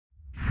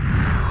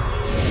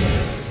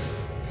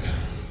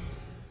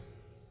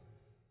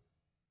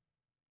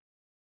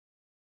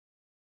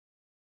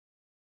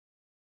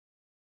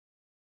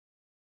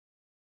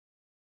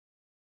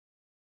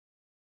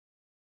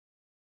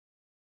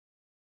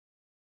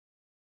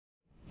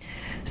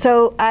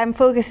So I'm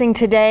focusing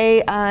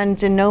today on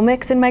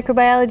genomics in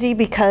microbiology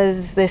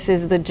because this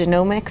is the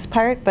genomics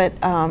part, but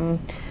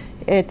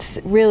it's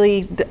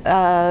really,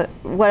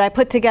 what I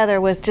put together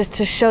was just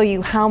to show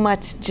you how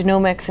much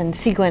genomics and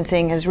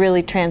sequencing has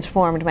really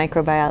transformed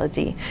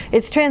microbiology.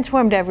 It's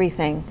transformed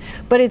everything,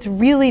 but it's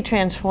really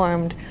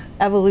transformed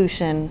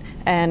evolution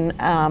and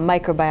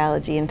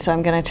microbiology, and so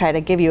I'm going to try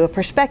to give you a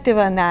perspective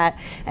on that,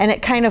 and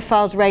it kind of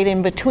falls right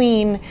in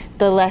between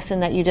the lesson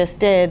that you just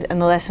did and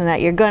the lesson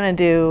that you're going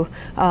to do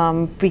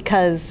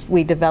because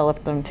we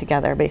developed them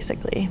together,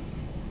 basically.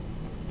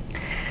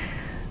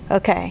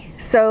 Okay,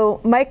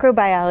 so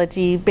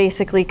microbiology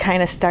basically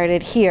kind of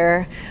started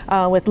here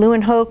with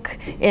Leeuwenhoek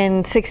in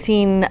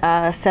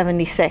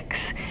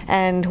 1676.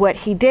 And what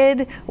he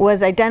did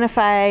was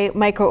identify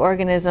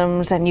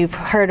microorganisms, and you've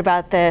heard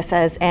about this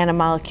as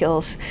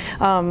animalcules.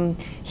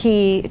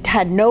 He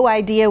had no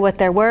idea what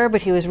there were,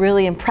 but he was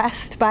really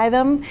impressed by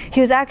them. He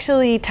was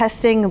actually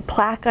testing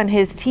plaque on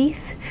his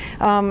teeth.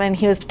 And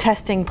he was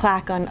testing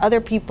plaque on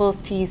other people's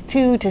teeth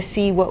too to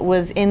see what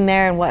was in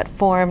there and what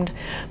formed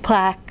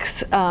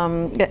plaques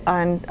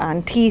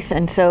on teeth.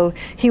 And so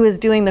he was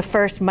doing the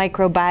first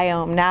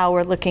microbiome. Now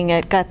we're looking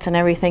at guts and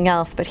everything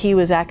else, but he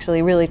was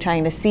actually really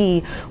trying to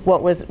see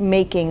what was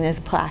making this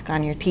plaque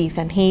on your teeth.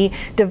 And he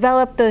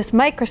developed this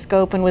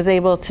microscope and was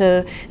able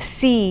to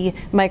see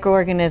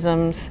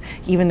microorganisms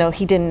even though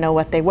he didn't know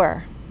what they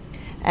were,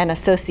 and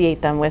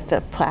associate them with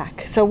the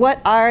plaque. So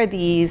what are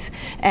these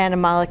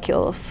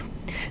animalcules?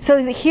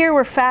 So here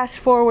we're fast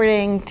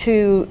forwarding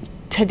to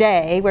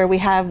today, where we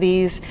have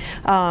these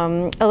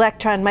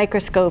electron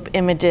microscope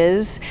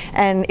images,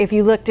 and if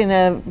you looked in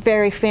a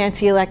very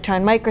fancy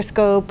electron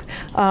microscope,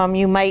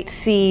 you might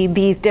see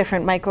these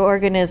different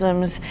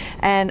microorganisms,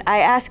 and I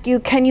ask you,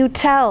 can you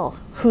tell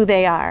who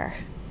they are?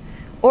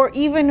 Or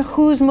even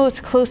who's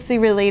most closely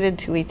related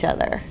to each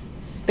other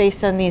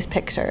based on these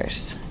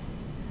pictures?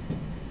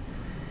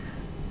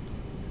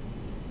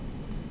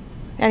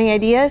 Any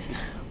ideas?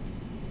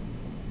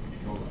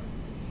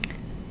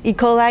 E.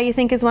 coli, you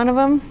think, is one of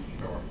them?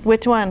 Sure.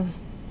 Which one?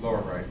 Lower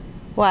right.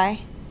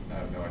 Why? I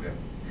have no idea.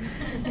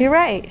 You're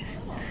right.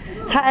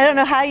 I don't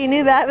know how you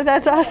knew that, but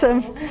that's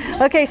awesome.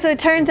 Okay, so it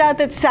turns out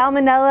that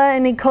Salmonella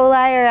and E.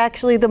 coli are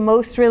actually the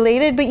most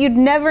related, but you'd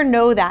never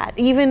know that.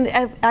 Even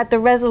at the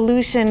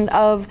resolution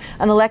of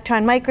an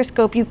electron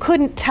microscope, you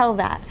couldn't tell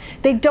that.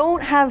 They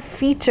don't have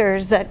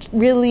features that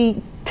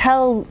really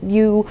tell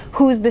you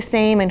who's the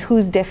same and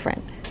who's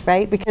different,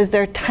 right? Because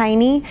they're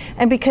tiny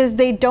and because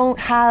they don't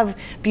have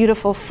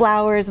beautiful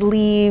flowers,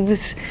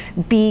 leaves,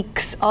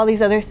 beaks, all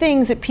these other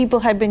things that people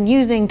had been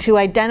using to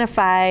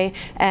identify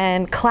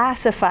and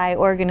classify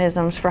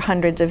organisms for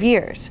hundreds of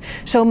years.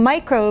 So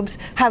microbes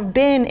have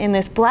been in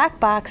this black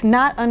box,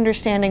 not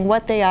understanding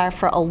what they are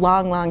for a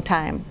long, long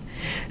time.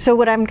 So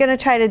what I'm going to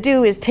try to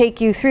do is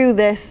take you through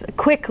this,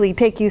 quickly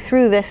take you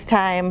through this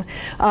time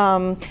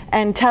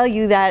and tell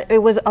you that it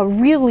was a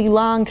really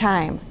long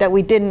time that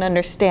we didn't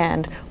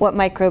understand what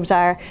microbes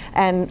are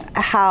and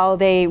how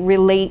they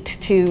relate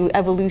to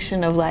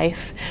evolution of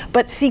life.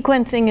 But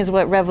sequencing is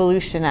what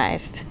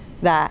revolutionized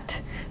that.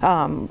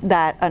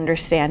 That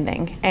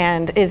understanding,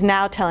 and is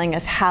now telling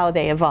us how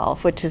they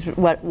evolve, which is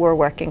what we're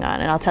working on,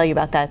 and I'll tell you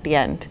about that at the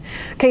end.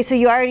 Okay, so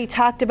you already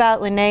talked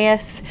about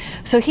Linnaeus.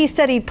 So he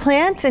studied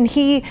plants, and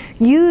he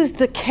used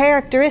the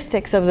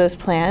characteristics of those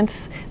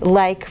plants,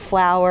 like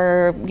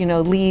flower,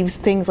 leaves,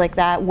 things like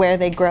that, where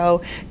they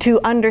grow,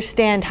 to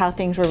understand how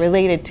things were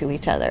related to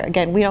each other.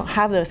 Again, we don't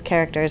have those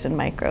characters in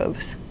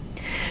microbes.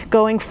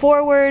 Going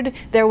forward,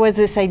 there was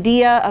this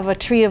idea of a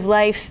tree of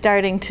life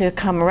starting to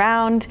come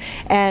around.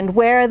 And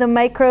where are the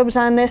microbes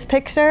on this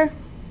picture?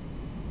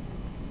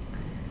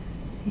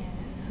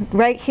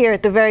 Right here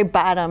at the very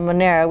bottom,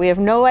 Monera. We have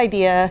no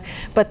idea,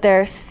 but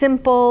they're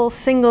simple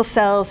single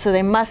cells, so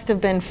they must have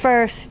been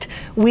first.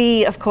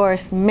 We, of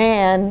course,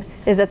 man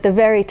is at the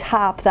very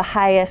top, the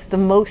highest, the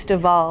most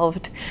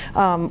evolved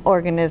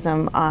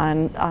organism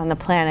on the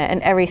planet,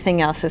 and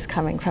everything else is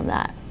coming from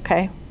that,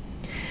 okay?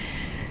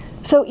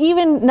 So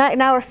even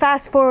now we're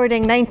fast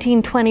forwarding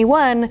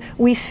 1921,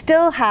 we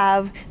still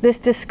have this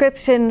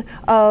description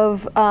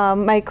of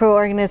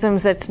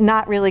microorganisms that's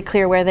not really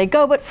clear where they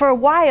go, but for a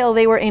while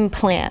they were in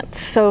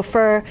plants. So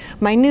for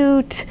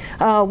minute,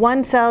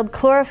 one-celled,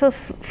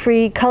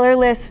 chlorophyll-free,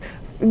 colorless,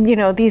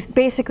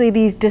 basically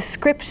these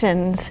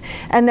descriptions,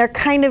 and they're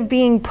kind of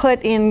being put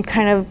in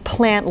kind of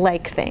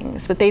plant-like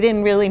things, but they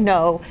didn't really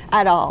know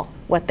at all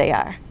what they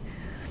are.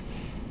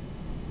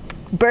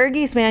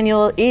 Bergey's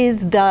manual is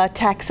the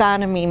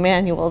taxonomy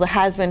manual that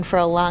has been for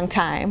a long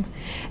time.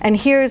 And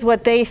here's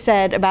what they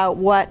said about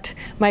what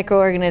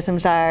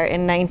microorganisms are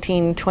in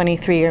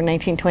 1923 or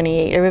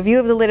 1928. A review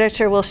of the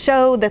literature will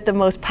show that the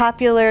most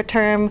popular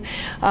term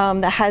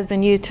that has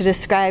been used to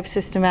describe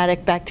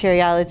systematic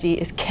bacteriology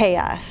is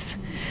chaos.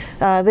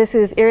 This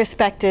is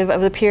irrespective of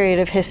the period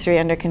of history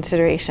under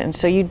consideration.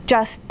 So you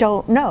just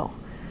don't know.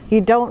 You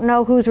don't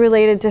know who's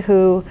related to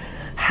who,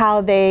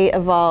 how they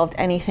evolved,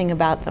 anything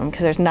about them,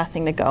 because there's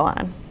nothing to go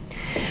on.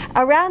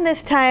 around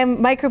this time,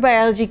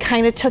 microbiology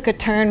kind of took a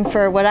turn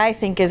for what I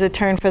think is a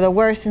turn for the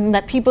worse, and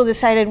that people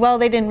decided, well,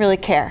 they didn't really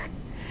care.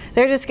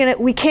 They're just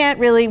we don't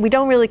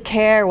really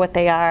care what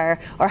they are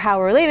or how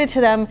we're related to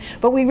them,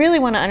 but we really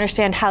want to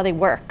understand how they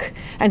work.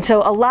 And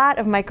so a lot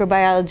of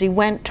microbiology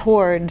went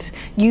towards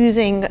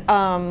using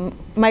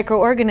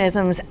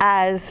microorganisms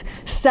as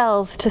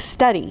cells to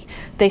study.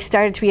 They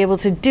started to be able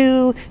to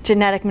do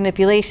genetic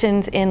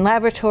manipulations in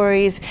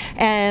laboratories,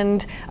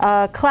 and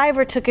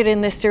Cliver took it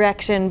in this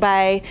direction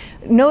by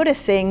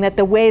noticing that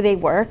the way they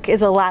work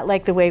is a lot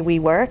like the way we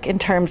work in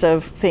terms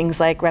of things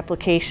like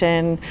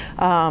replication,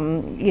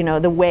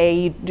 the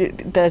way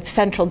the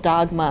central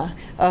dogma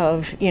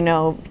of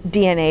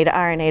DNA to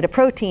RNA to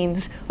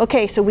proteins.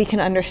 Okay, so we can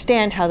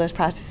understand how those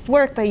processes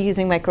work by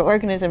using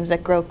microorganisms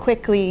that grow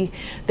quickly.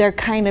 They're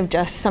kind of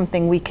just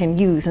something we can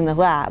use in the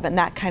lab, and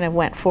that kind of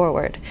went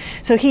forward.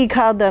 So he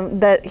called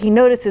them, he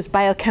noticed this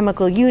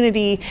biochemical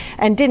unity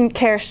and didn't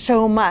care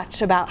so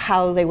much about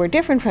how they were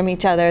different from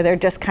each other. They're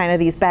just kind of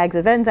these bags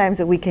of enzymes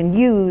that we can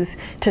use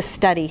to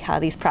study how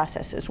these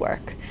processes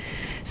work.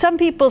 Some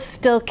people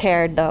still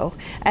cared though,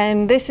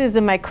 and this is the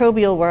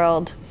microbial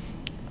world.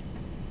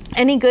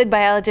 Any good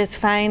biologist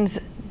finds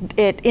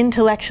it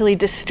intellectually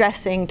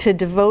distressing to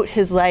devote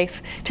his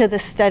life to the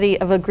study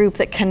of a group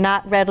that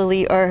cannot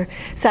readily or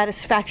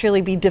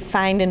satisfactorily be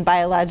defined in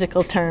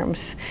biological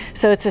terms.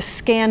 So it's a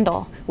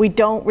scandal. We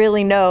don't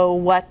really know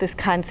what this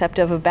concept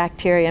of a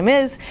bacterium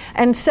is.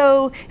 And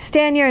so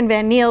Stanier and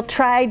Van Niel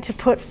tried to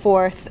put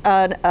forth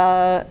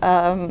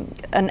an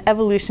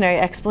evolutionary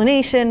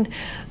explanation,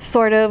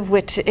 sort of,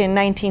 which in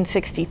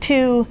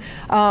 1962,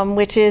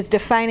 which is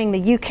defining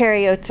the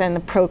eukaryotes and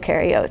the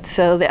prokaryotes.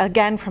 So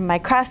again, from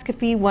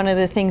microscopy, one of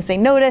the things they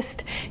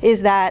noticed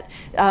is that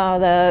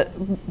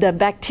the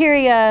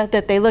bacteria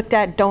that they looked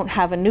at don't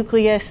have a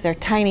nucleus. They're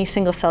tiny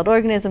single-celled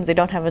organisms. They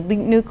don't have a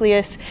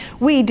nucleus.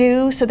 We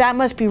do, so that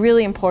must be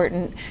really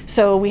important.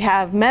 So we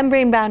have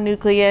membrane-bound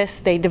nucleus.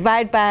 They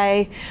divide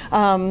by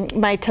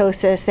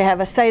mitosis. They have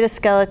a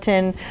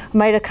cytoskeleton,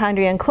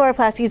 mitochondria, and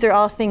chloroplast. These are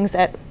all things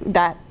that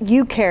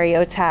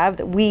eukaryotes have,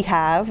 that we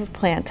have,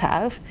 plants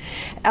have.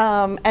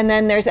 And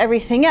then there's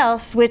everything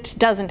else which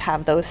doesn't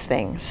have those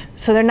things.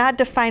 So they're not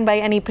defined by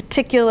any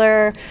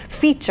particular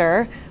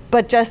feature,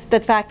 but just the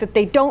fact that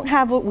they don't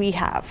have what we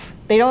have.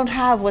 They don't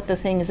have what the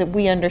things that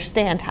we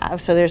understand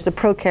have. So there's the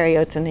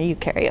prokaryotes and the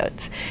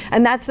eukaryotes.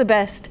 And that's the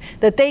best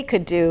that they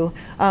could do,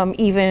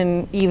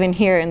 even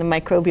here in the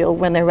microbial,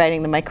 when they're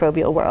writing the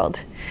microbial world.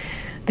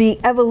 The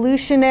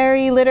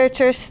evolutionary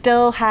literature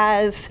still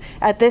has,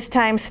 at this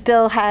time,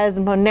 still has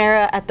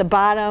Monera at the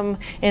bottom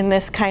in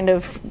this kind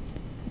of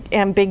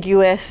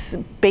ambiguous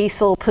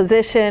basal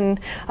position.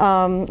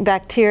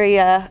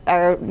 Bacteria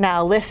are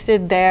now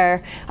listed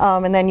there,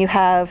 and then you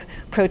have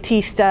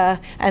Protista,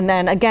 and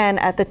then again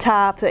at the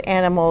top the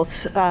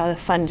animals,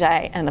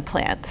 fungi, and the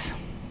plants.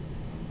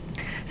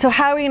 So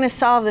how are we going to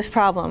solve this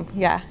problem?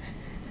 Yeah.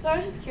 So I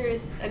was just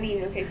curious. I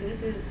mean, okay, so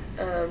this is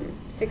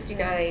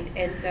 69,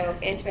 and so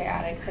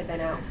antibiotics had been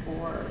out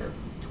for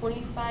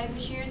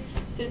 25-ish years.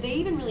 So did they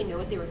even really know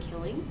what they were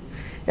killing?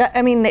 Yeah,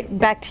 I mean,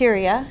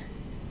 bacteria.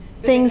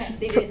 But things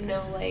they didn't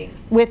know, like,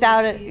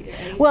 without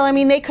it. Well, I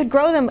mean, they could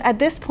grow them at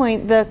this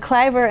point. The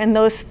Cliver and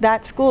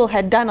that school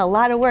had done a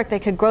lot of work. They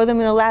could grow them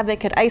in the lab. They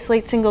could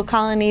isolate single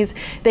colonies.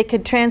 They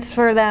could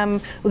transfer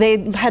them. They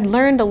had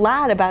learned a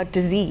lot about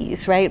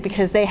disease, right?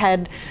 Because they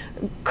had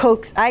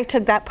Koch's. I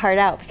took that part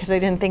out because I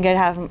didn't think I'd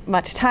have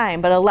much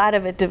time. But a lot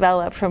of it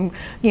developed from,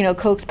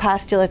 Koch's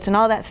postulates, and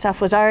all that stuff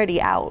was already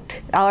out,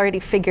 already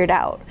figured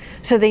out.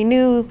 So they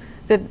knew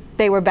that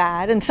they were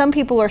bad, and some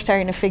people were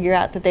starting to figure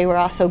out that they were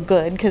also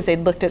good because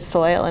they'd looked at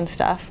soil and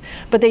stuff,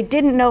 but they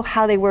didn't know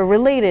how they were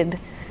related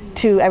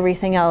to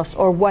everything else,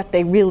 or what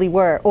they really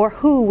were, or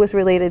who was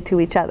related to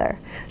each other.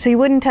 So you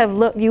wouldn't have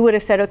looked, you would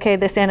have said, okay,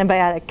 this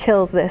antibiotic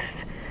kills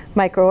this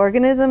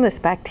microorganism, this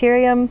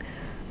bacterium.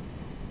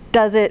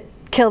 Does it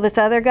kill this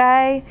other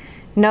guy?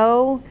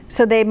 No,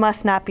 so they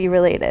must not be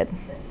related.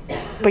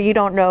 But you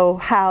don't know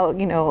how,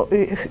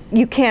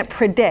 you can't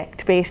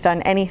predict based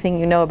on anything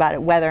you know about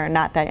it whether or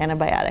not that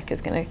antibiotic is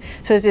going to,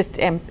 so it's just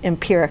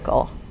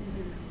empirical.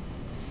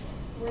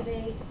 Mm-hmm. Were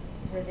they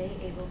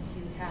able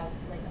to have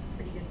like a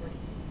pretty good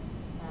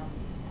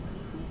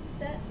species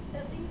set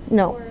at least?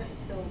 No. Or,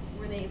 so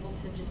were they able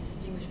to just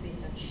distinguish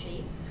based on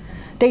shape?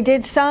 They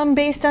did some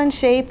based on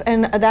shape,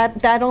 and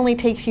that only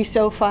takes you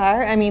so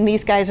far. I mean,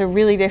 these guys are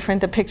really different.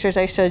 The pictures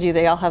I showed you,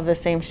 they all have the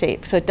same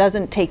shape, so it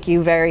doesn't take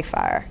you very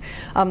far.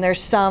 There's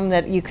some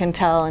that you can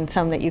tell and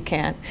some that you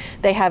can't.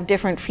 They have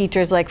different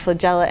features like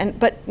flagella,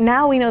 but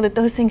now we know that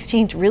those things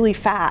change really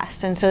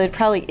fast, and so it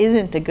probably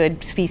isn't a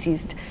good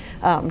species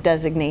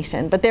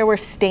designation. But there were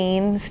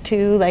stains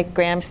too, like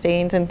gram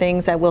stains and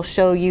things that will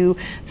show you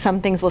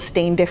some things will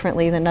stain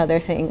differently than other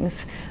things,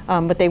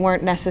 but they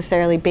weren't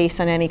necessarily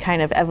based on any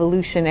kind of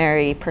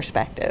evolutionary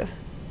perspective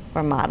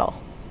or model.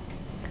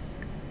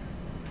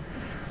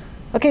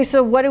 Okay,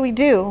 so what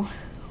do?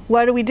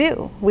 what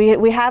do?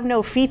 We have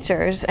no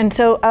features. And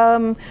so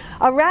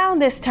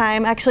around this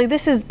time, actually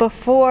this is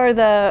before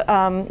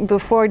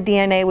before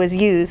DNA was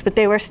used, but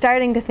they were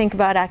starting to think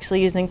about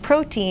actually using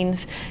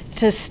proteins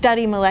to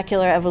study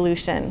molecular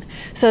evolution.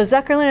 So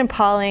Zuckerlin and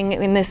Pauling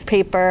in this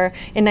paper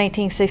in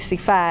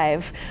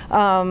 1965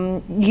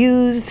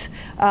 use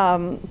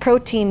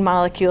protein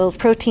molecules,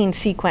 protein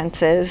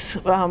sequences,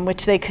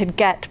 which they could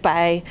get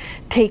by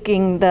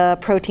taking the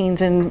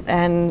proteins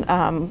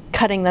and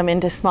cutting them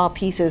into small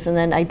pieces and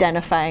then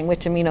identifying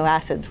which amino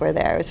acids were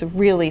there. It's a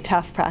really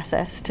tough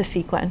process to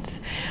sequence.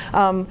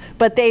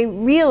 But they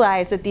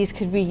realized that these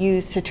could be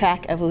used to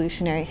track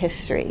evolutionary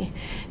history.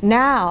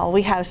 Now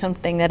we have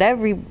something that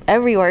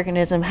every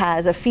organism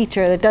has, a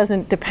feature that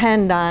doesn't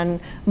depend on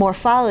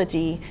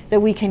morphology,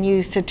 that we can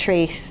use to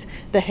trace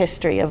the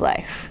history of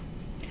life.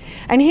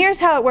 And here's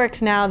how it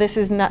works now. This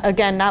is, not,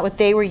 again, not what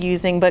they were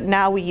using, but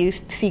now we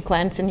use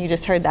sequence, and you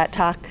just heard that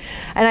talk.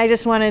 And I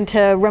just wanted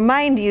to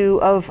remind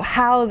you of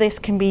how this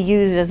can be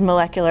used as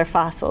molecular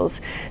fossils.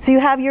 So you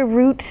have your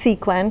root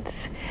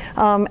sequence,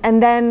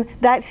 and then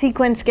that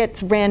sequence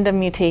gets random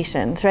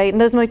mutations, right? And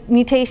those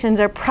mutations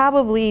are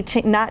probably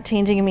not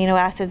changing amino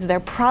acids. They're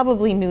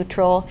probably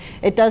neutral.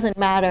 It doesn't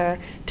matter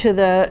to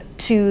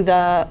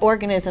the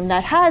organism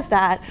that has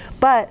that,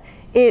 but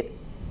it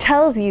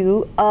tells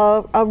you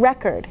a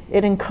record.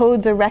 It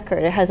encodes a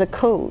record. It has a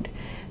code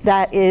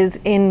that is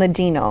in the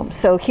genome.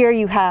 So here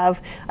you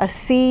have a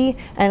C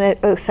and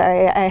oh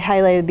sorry, I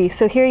highlighted these.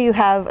 So here you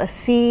have a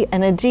C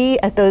and a G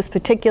at those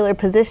particular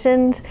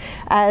positions.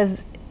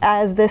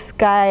 As this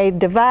guy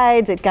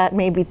divides, it got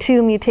maybe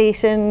 2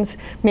 mutations.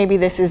 Maybe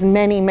this is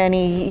many,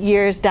 many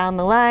years down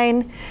the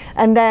line.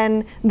 And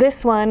then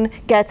this one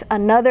gets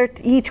another,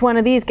 each one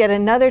of these get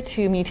another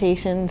 2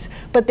 mutations,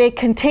 but they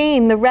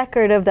contain the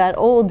record of that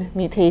old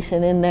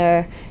mutation in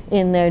their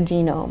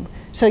genome.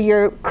 So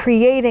you're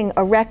creating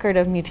a record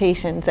of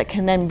mutations that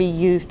can then be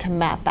used to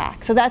map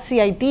back. So that's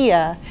the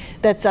idea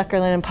that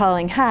Zuckerlin and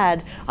Pauling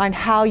had on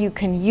how you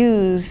can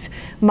use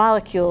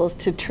molecules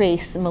to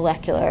trace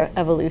molecular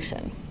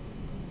evolution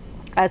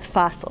as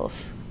fossils.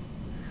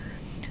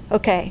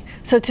 Okay,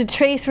 so to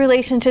trace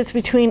relationships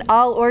between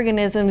all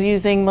organisms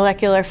using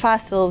molecular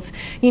fossils,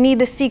 you need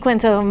the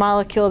sequence of a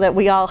molecule that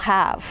we all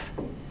have.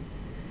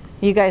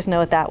 You guys know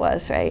what that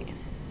was, right?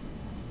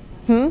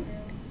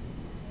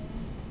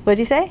 What'd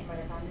you say?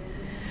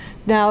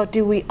 Now,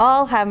 do we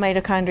all have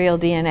mitochondrial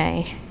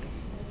DNA?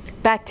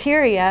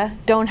 Bacteria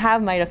don't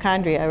have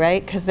mitochondria,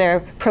 right? Because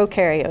they're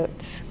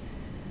prokaryotes.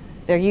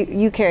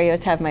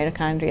 Eukaryotes have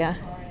mitochondria.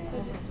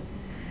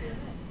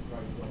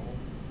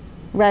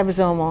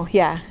 Ribosomal,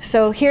 yeah.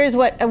 So here's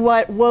what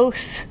Woes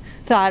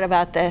thought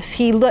about this.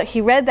 He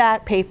read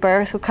that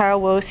paper, so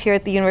Carl Woes here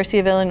at the University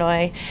of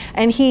Illinois,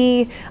 and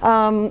he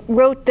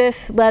wrote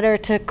this letter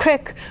to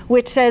Crick,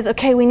 which says,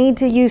 okay, we need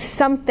to use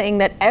something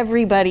that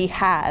everybody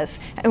has.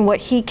 And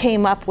what he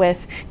came up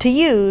with to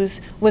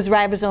use was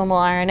ribosomal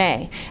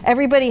RNA.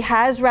 Everybody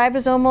has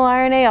ribosomal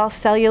RNA. All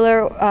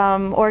cellular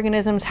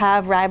organisms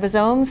have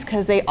ribosomes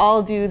because they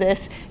all do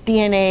this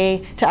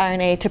DNA to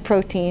RNA to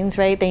proteins,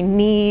 right? They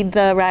need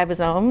the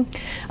ribosome.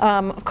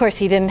 Of course,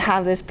 he didn't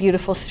have this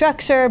beautiful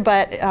structure,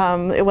 but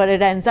what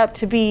it ends up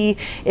to be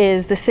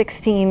is the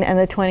 16 and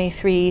the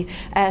 23S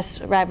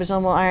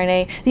ribosomal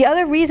RNA. The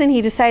other reason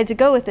he decided to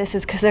go with this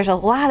is because there's a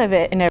lot of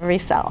it in every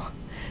cell.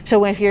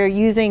 So if you're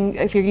using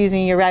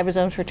your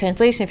ribosomes for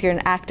translation, if you're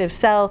an active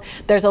cell,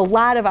 there's a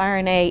lot of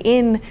RNA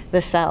in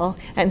the cell,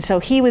 and so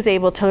he was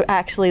able to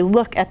actually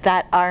look at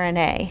that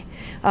RNA.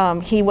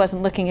 He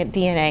wasn't looking at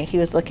DNA, he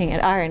was looking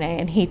at RNA,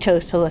 and he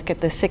chose to look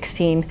at the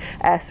 16S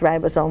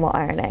ribosomal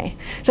RNA.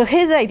 So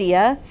his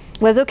idea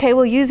was, okay,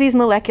 we'll use these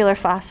molecular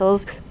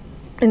fossils.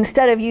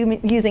 Instead of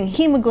using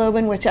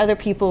hemoglobin, which other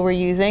people were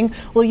using,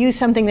 we'll use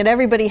something that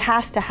everybody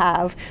has to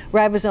have,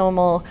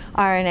 ribosomal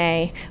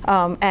RNA,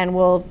 and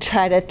we'll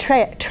try to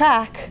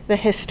track the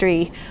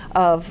history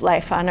of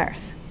life on Earth.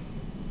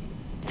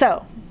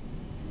 So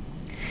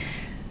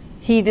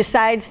he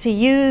decides to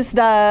use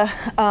the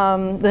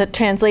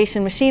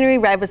translation machinery,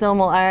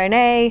 ribosomal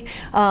RNA,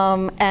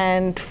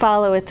 and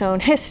follow its own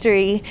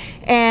history.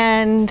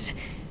 And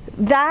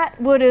that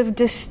would have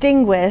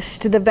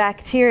distinguished the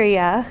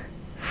bacteria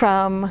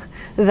from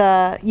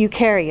the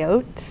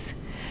eukaryotes.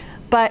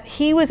 But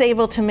he was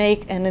able to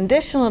make an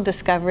additional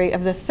discovery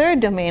of the third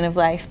domain of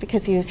life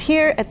because he was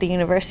here at the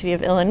University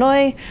of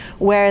Illinois,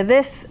 where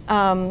this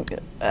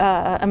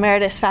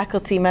emeritus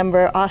faculty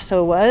member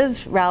also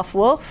was, Ralph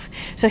Wolff.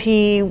 So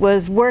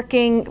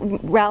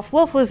Ralph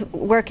Wolff was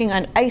working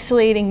on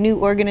isolating new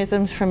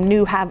organisms from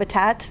new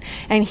habitats,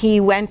 and he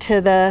went to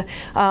the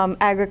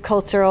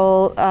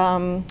agricultural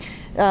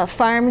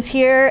farms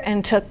here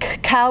and took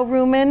cow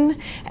rumen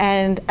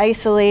and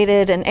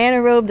isolated an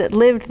anaerobe that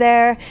lived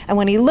there. And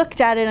when he looked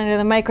at it under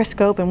the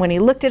microscope and when he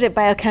looked at it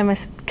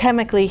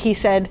biochemically, he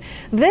said,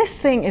 this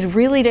thing is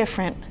really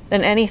different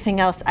than anything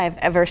else I've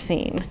ever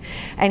seen.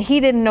 And he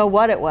didn't know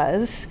what it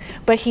was,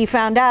 but he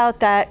found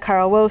out that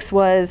Carl Woes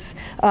was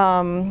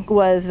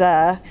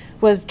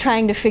was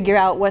trying to figure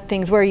out what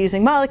things were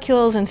using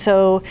molecules, and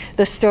so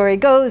the story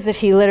goes that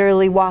he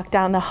literally walked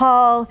down the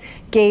hall,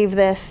 gave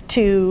this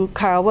to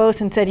Carl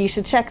Woese and said, you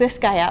should check this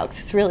guy out.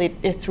 It's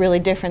really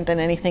different than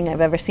anything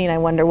I've ever seen. I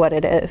wonder what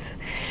it is.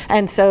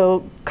 And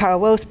so Carl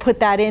Woese put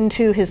that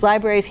into his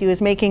libraries he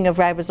was making of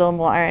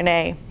ribosomal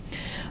RNA.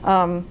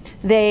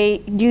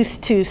 They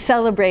used to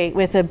celebrate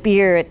with a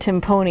beer at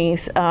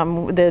Timponi's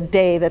the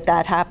day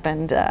that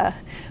happened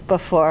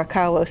before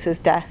Carl Woese's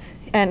death.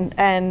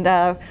 And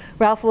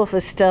Ralph Wolf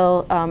is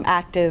still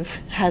active,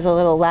 has a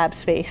little lab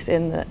space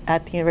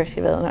at the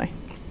University of Illinois,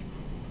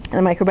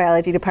 in the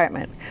microbiology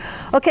department.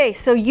 Okay,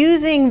 so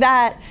using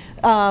that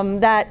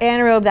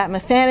anaerobe, that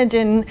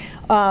methanogen,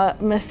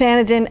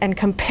 and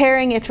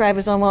comparing its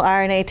ribosomal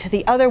RNA to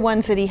the other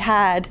ones that he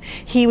had,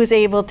 he was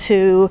able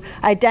to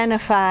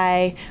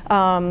identify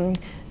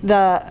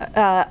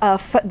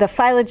the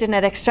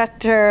phylogenetic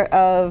structure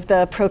of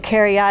the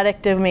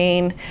prokaryotic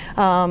domain,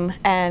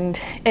 and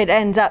it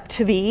ends up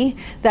to be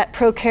that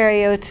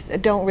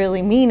prokaryotes don't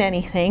really mean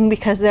anything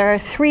because there are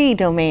 3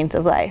 domains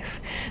of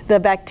life: the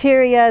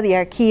bacteria, the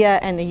archaea,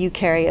 and the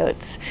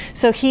eukaryotes.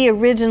 So he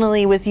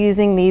originally was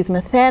using these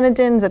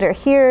methanogens that are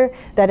here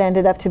that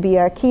ended up to be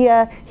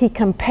archaea. He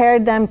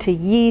compared them to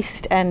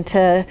yeast and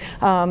to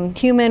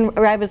human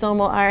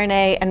ribosomal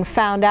RNA and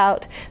found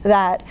out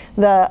that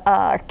the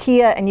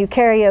archaea and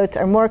eukaryotes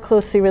are more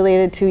closely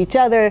related to each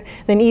other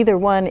than either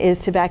one is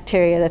to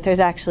bacteria, that there's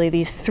actually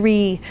these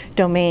 3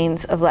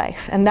 domains of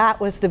life. And that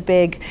was the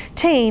big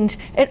change.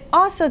 It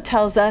also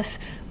tells us,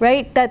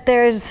 right, that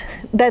there's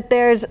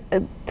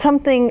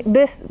something,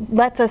 this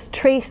lets us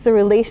trace the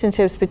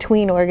relationships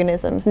between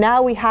organisms.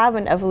 Now we have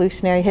an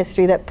evolutionary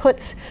history that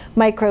puts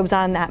microbes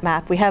on that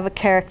map. We have a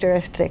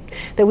characteristic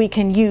that we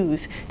can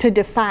use to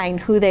define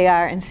who they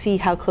are and see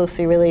how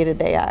closely related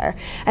they are.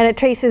 And it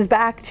traces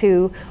back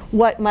to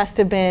what must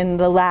have been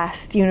the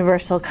last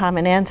universal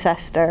common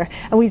ancestor.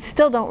 And we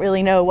still don't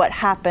really know what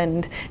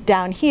happened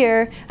down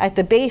here at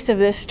the base of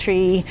this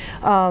tree,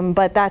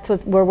 but that's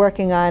what we're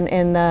working on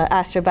in the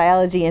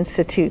Astrobiology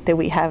Institute that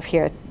we have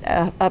here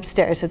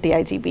upstairs at the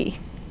IGB.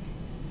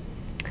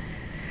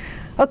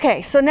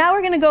 Okay, so now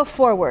we're going to go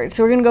forward.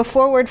 So we're going to go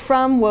forward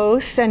from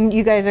Woese, and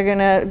you guys are going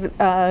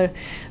to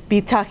be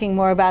talking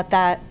more about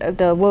that,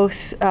 the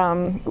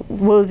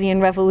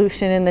Woesian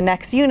revolution in the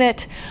next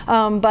unit.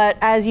 But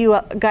as you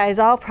guys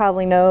all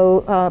probably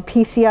know,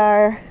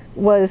 PCR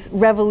was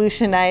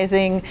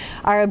revolutionizing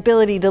our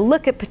ability to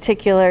look at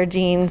particular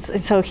genes.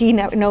 And so he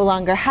no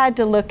longer had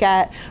to look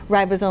at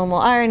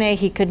ribosomal RNA.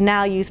 He could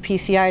now use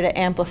PCR to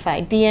amplify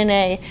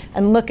DNA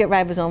and look at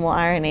ribosomal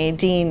RNA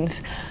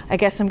genes. I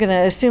guess I'm going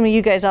to assume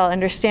you guys all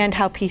understand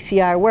how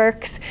PCR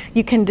works.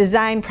 You can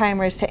design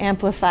primers to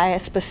amplify a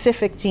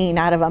specific gene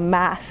out of a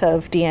mass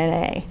of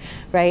DNA,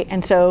 right?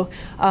 And so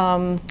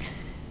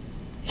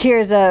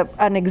here's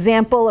an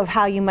example of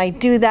how you might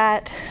do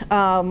that,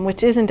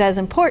 which isn't as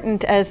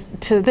important as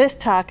to this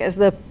talk as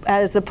the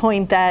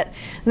point that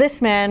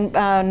this man,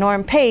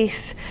 Norm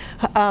Pace,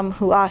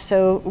 who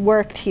also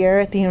worked here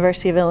at the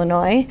University of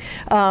Illinois,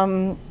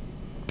 had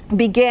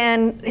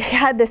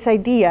this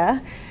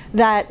idea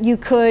that you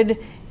could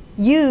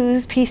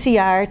use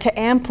PCR to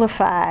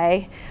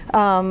amplify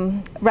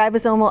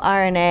ribosomal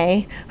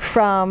RNA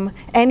from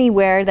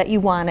anywhere that you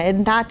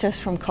wanted, not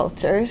just from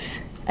cultures.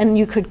 And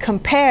you could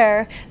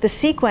compare the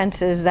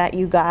sequences that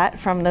you got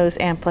from those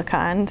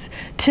amplicons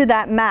to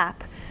that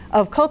map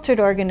of cultured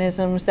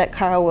organisms that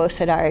Carl Woese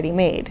had already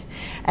made.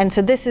 And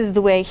so this is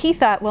the way he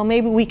thought, well,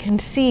 maybe we can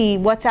see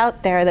what's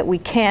out there that we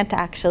can't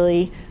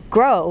actually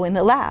grow in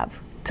the lab,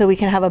 so we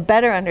can have a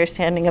better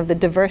understanding of the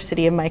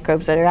diversity of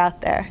microbes that are out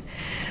there.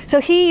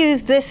 So he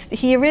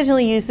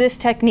originally used this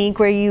technique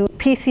where you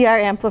PCR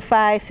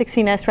amplify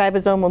 16S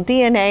ribosomal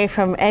DNA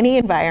from any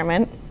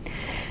environment,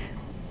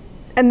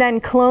 and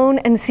then clone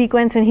and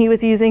sequence, and he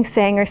was using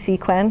Sanger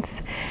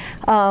sequence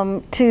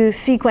to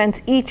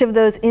sequence each of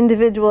those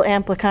individual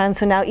amplicons.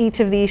 So now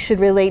each of these should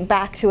relate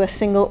back to a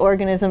single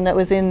organism that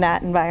was in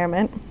that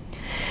environment.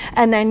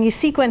 And then you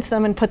sequence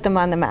them and put them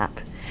on the map.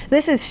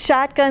 This is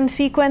shotgun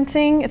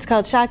sequencing. It's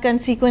called shotgun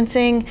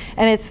sequencing,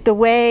 and it's the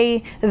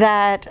way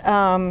that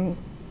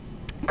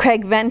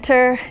Craig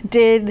Venter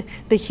did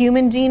the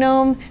human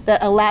genome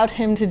that allowed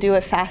him to do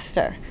it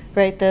faster.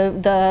 Right,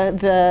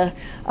 the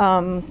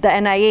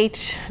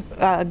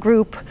NIH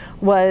group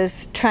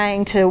was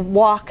trying to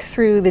walk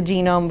through the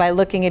genome by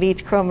looking at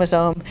each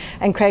chromosome,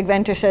 and Craig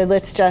Venter said,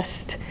 let's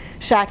just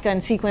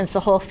shotgun sequence the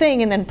whole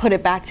thing and then put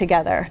it back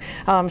together.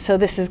 So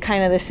this is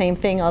kind of the same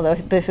thing, although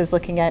this is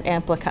looking at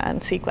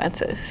amplicon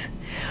sequences.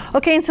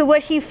 Okay, and so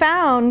what he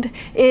found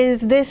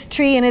is this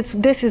tree, and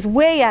this is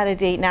way out of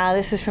date now.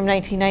 This is from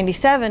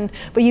 1997,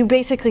 but you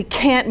basically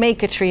can't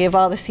make a tree of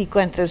all the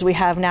sequences we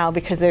have now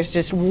because there's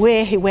just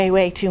way, way,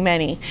 way too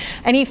many.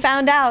 And he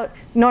found out,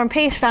 Norm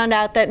Pace found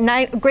out that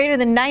greater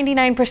than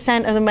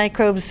 99% of the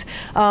microbes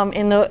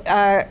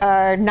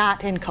are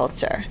not in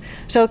culture.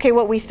 So okay,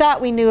 what we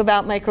thought we knew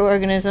about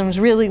microorganisms,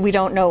 really we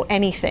don't know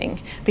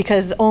anything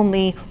because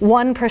only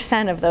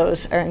 1% of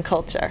those are in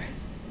culture.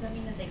 Does that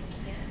mean that they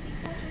can't be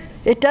cultured?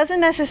 It doesn't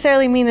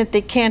necessarily mean that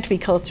they can't be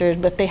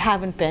cultured, but they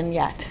haven't been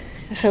yet.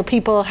 So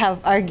people have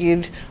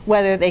argued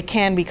whether they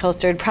can be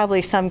cultured.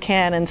 Probably some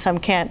can and some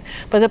can't.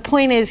 But the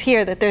point is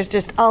here that there's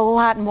just a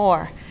lot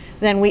more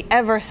than we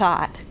ever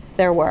thought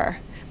there were.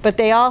 But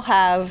they all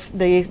have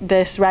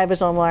this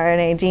ribosomal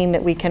RNA gene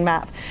that we can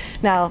map.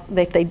 Now,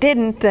 if they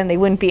didn't, then they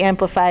wouldn't be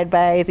amplified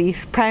by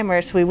these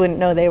primers, so we wouldn't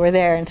know they were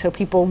there. And so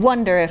people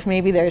wonder if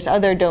maybe there's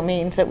other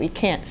domains that we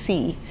can't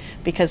see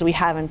because we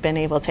haven't been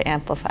able to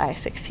amplify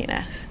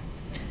 16S.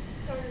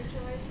 Sorry, Joe,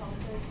 I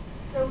apologize.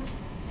 So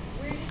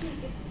where did he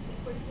get the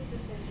sequences if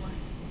they weren't?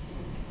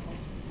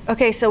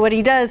 Okay, so what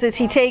he does is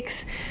he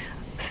takes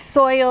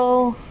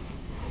soil,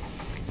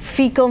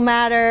 fecal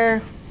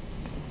matter,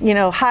 you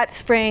know, hot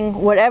spring,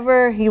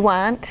 whatever you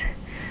want,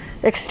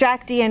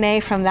 extract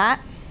DNA from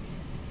that,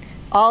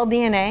 all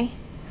DNA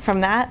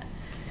from that,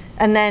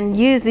 and then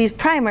use these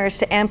primers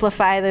to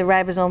amplify the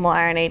ribosomal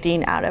RNA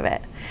gene out of it.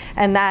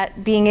 And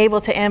that being able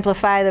to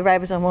amplify the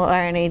ribosomal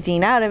RNA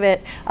gene out of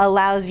it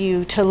allows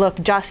you to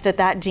look just at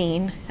that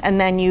gene,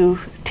 and then you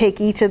take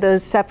each of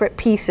those separate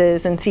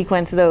pieces and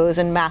sequence those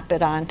and map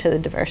it onto the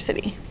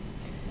diversity.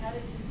 How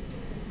did he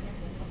pick the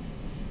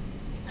sample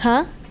population?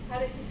 Huh? How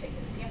did he pick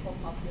the sample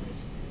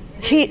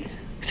population?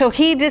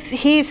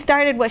 He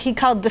started what he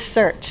called the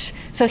search.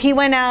 So he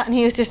went out and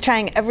he was just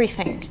trying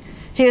everything.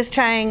 He was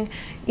trying,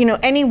 you know,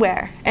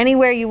 anywhere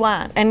you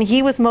want. And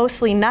he was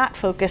mostly not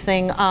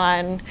focusing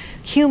on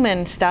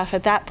human stuff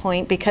at that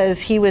point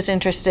because he was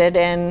interested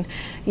in,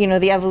 you know,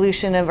 the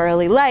evolution of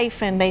early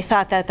life, and they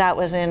thought that that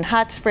was in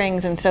hot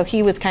springs, and so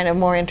he was kind of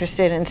more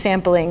interested in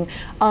sampling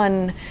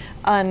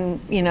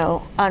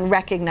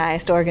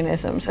unrecognized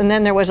organisms. And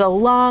then there was a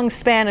long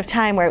span of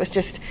time where it was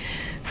just,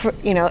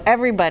 you know,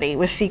 everybody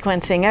was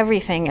sequencing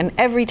everything, and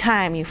every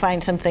time you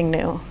find something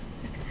new.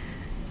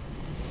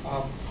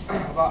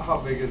 About how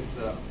big is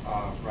the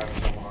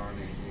ribosomal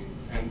RNA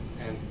gene,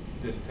 and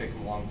did it take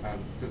them a long time?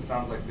 Because it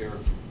sounds like they were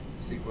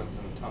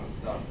sequencing a ton of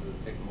stuff. Did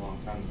it take them a long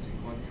time to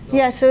sequence stuff?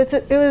 Yeah, so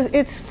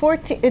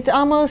it's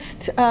almost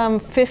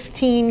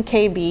 15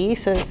 kb,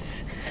 so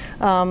it's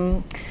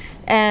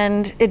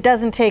and it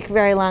doesn't take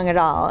very long at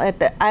all.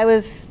 I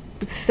was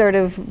sort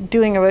of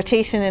doing a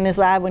rotation in his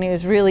lab when he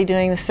was really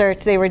doing the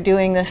search. They were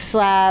doing the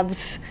slab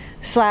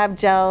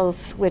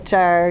gels, which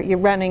are, you're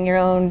running your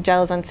own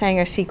gels on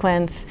Sanger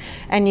sequence,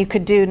 and you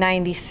could do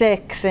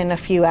 96 in a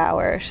few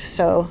hours.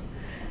 So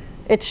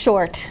it's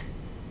short,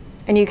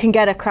 and you can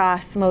get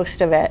across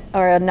most of it,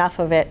 or enough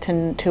of it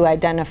to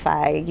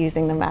identify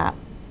using the map.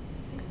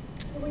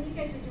 So when you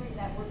guys were doing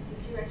that work,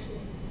 did you actually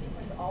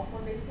sequence all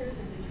 4 base pairs,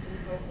 or did you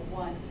just go for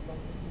one to look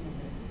for some of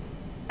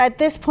it? At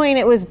this point,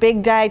 it was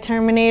big dye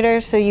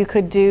terminators, so you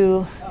could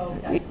do,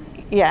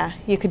 yeah,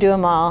 you could do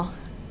them all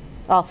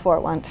 4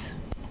 at once.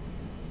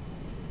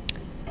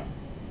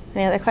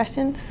 Any other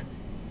questions?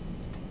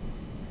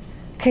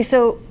 Okay,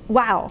 so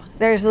wow,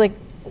 there's like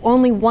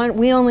only one,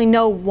 we only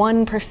know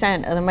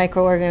 1% of the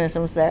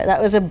microorganisms there. That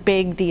was a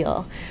big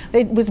deal.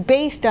 It was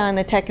based on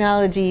the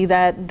technology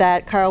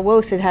that Carl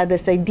Woesian had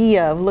this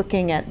idea of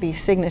looking at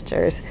these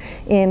signatures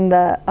using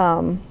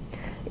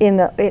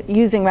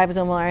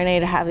ribosomal RNA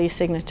to have these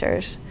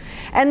signatures.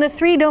 And the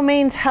 3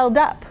 domains held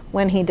up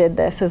when he did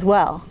this as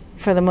well,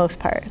 for the most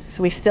part.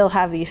 So we still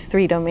have these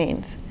 3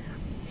 domains.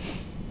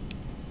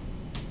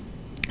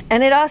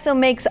 And it also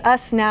makes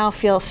us now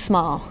feel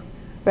small,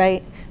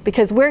 right?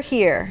 Because we're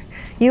here,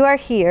 you are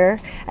here,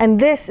 and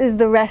this is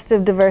the rest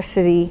of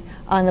diversity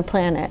on the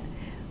planet.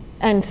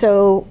 And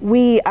so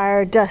we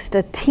are just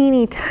a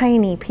teeny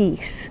tiny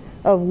piece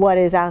of what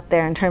is out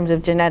there in terms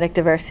of genetic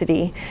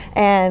diversity.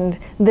 And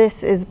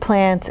this is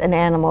plants and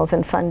animals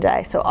and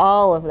fungi. So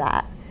all of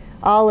that,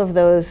 all of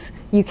those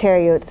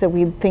eukaryotes that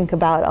we think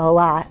about a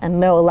lot and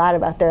know a lot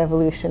about their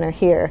evolution are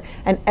here.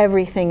 And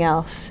everything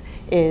else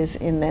is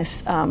in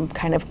this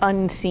kind of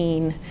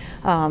unseen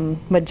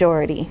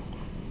majority.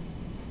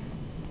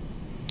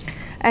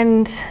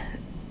 And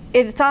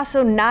it's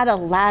also not a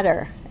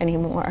ladder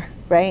anymore,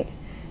 right?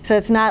 So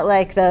it's not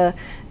like the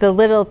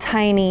little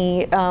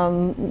tiny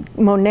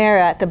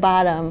Monera at the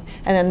bottom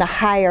and then the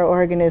higher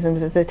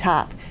organisms at the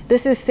top.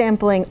 This is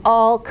sampling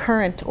all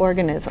current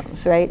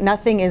organisms, right?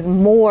 Nothing is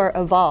more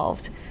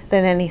evolved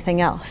than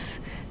anything else.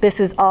 This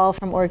is all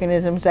from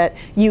organisms that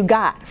you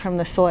got from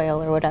the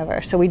soil or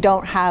whatever. So we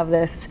don't have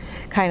this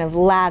kind of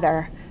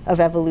ladder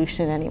of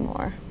evolution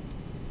anymore.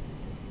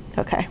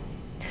 Okay.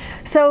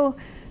 So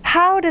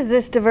how does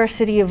this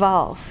diversity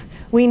evolve?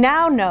 We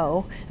now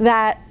know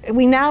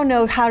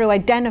how to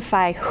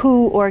identify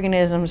who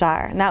organisms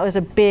are. And that was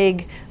a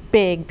big,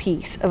 big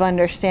piece of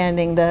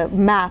understanding the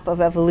map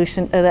of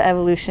evolution, the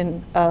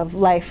evolution of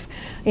life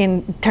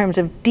in terms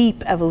of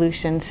deep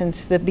evolution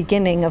since the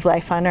beginning of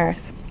life on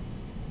Earth.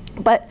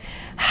 But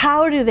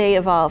how do they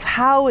evolve?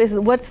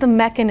 What's the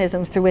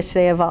mechanisms through which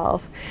they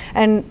evolve?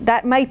 And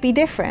that might be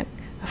different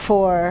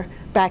for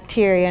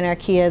bacteria and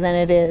archaea than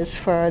it is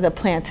for the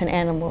plants and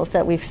animals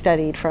that we've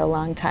studied for a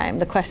long time.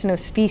 The question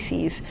of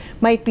species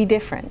might be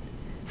different,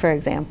 for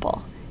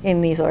example,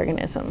 in these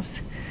organisms.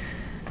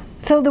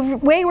 So the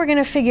way we're going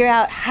to figure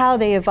out how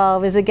they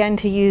evolve is, again,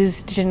 to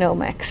use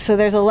genomics. So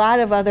there's a lot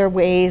of other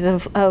ways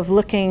of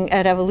looking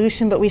at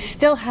evolution, but we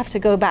still have to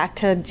go back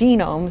to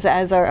genomes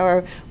as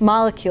or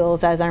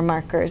molecules as our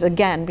markers,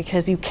 again,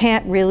 because you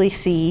can't really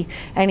see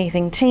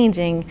anything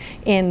changing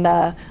in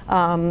the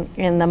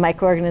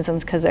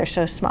microorganisms because they're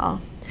so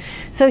small.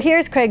 So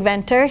here's Craig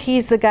Venter.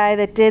 He's the guy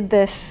that did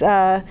this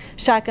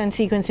shotgun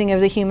sequencing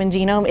of the human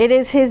genome. It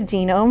is his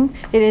genome.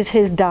 It is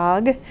his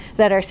dog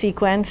that are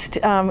sequenced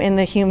in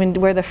the human.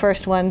 We're the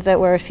first ones that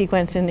were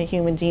sequenced in the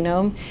human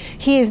genome.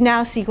 He is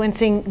now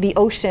sequencing the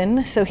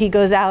ocean. So he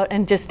goes out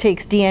and just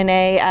takes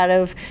DNA out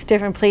of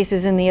different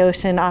places in the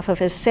ocean off of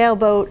his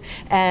sailboat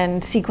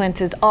and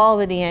sequences all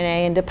the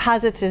DNA and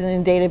deposits it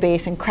in a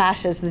database and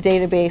crashes the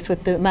database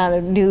with the amount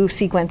of new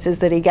sequences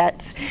that he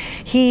gets.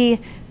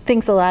 He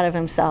thinks a lot of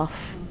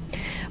himself.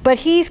 But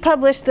he's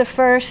published the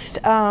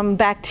first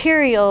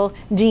bacterial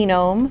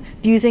genome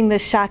using the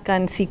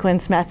shotgun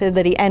sequence method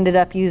that he ended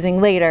up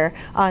using later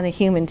on the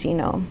human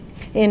genome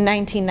in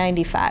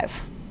 1995.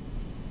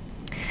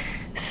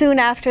 Soon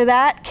after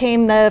that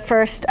came the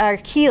first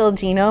archaeal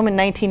genome in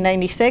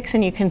 1996,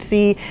 and you can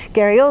see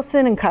Gary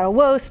Olson and Carl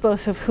Woese,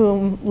 both of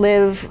whom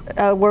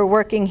were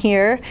working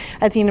here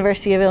at the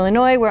University of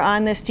Illinois, were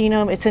on this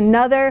genome. It's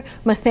another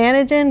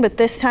methanogen, but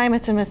this time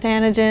it's a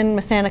methanogen,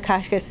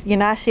 Methanococcus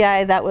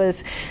yanacei, that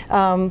was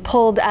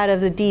pulled out of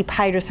the deep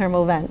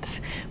hydrothermal vents.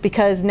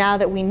 Because now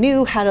that we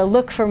knew how to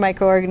look for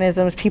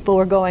microorganisms, people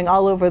were going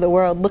all over the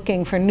world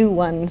looking for new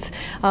ones,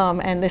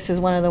 and this is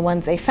one of the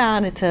ones they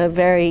found. It's a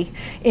very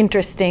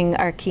interesting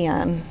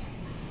archaeon.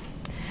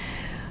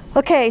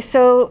 Okay,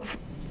 so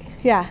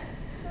yeah.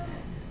 So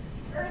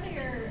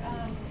earlier,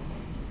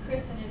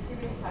 Kristen, in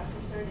previous talks,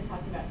 we started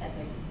talking about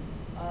ethics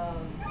of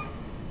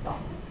stock.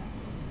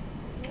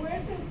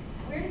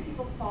 Where do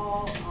people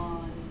fall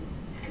on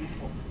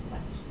sample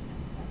collection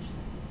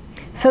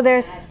and such?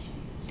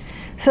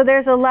 So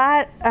there's a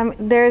lot.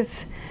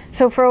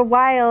 So for a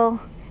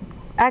while.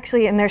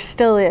 Actually, and there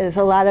still is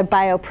a lot of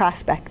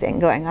bioprospecting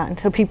going on.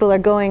 So people are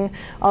going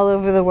all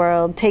over the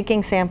world,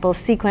 taking samples,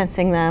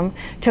 sequencing them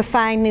to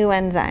find new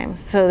enzymes.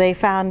 So they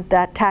found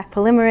that Taq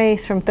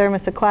polymerase from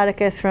Thermus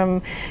aquaticus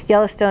from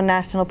Yellowstone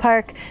National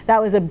Park.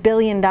 That was $1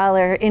 billion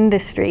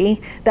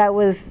industry that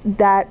was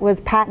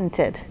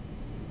patented.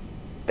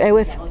 It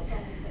was.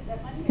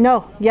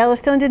 No,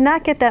 Yellowstone did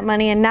not get that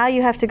money, and now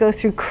you have to go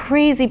through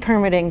crazy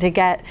permitting to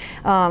get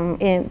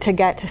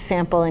to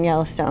sample in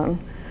Yellowstone.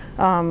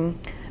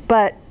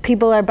 But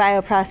people are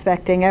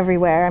bioprospecting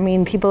everywhere. I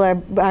mean, people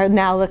are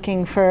now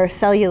looking for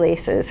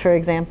cellulases, for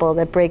example,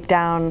 that break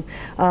down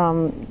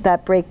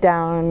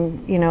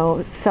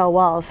cell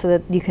walls so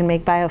that you can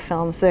make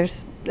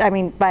biofilms.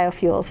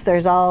 Biofuels.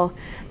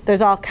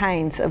 There's all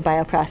kinds of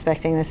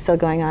bioprospecting that's still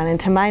going on. And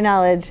to my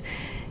knowledge,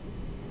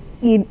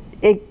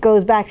 it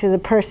goes back to the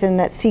person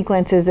that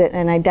sequences it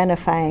and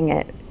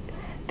identifies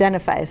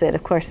it.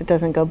 Of course, it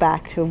doesn't go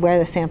back to where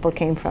the sample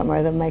came from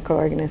or the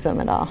microorganism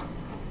at all.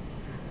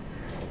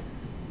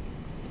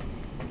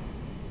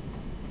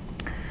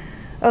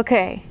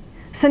 Okay,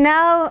 so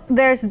now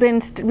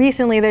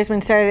recently there's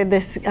been started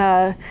this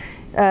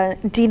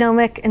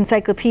genomic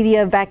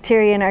encyclopedia of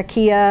bacteria and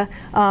archaea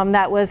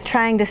that was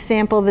trying to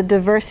sample the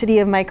diversity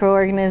of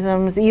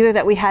microorganisms, either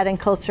that we had in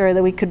culture or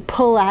that we could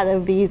pull out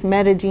of these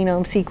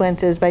metagenome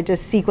sequences by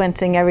just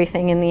sequencing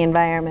everything in the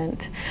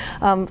environment.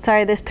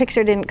 Sorry, this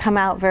picture didn't come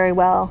out very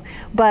well,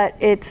 but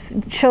it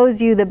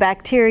shows you the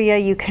bacteria.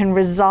 You can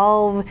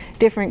resolve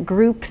different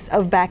groups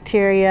of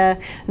bacteria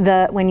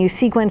when you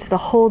sequence the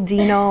whole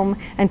genome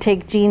and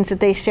take genes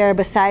that they share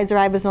besides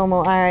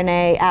ribosomal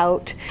RNA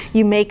out.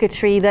 You make a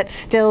tree that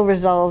still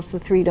resolves the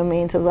 3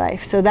 domains of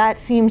life. So that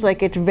seems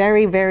like it's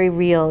very, very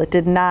real. It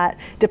did not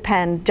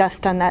depend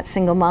just on that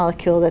single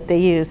molecule that they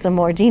used. The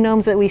more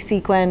genomes that we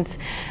sequence,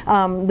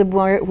 the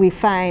more we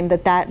find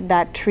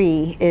that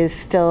tree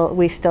is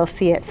we still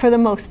see it for the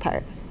most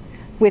part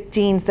with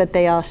genes that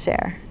they all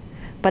share.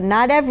 But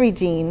not every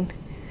gene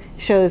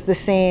shows the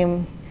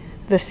same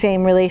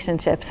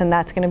relationships, and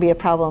that's going to be a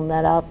problem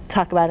that I'll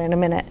talk about in a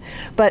minute.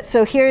 But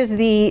so here's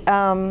the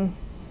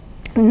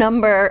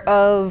number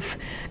of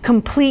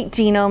complete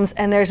genomes,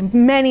 and there's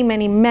many,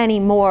 many, many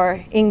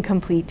more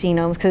incomplete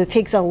genomes because it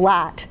takes a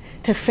lot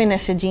to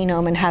finish a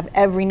genome and have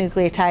every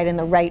nucleotide in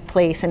the right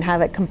place and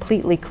have it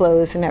completely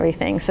closed and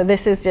everything. So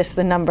this is just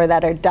the number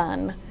that are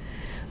done.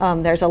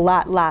 There's a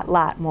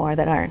lot more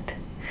that aren't.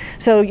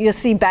 So you'll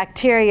see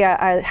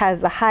bacteria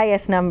has the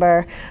highest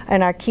number,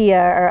 and archaea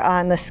are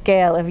on the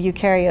scale of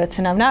eukaryotes,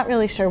 and I'm not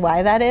really sure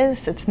why that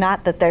is. It's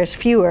not that there's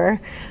fewer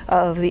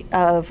of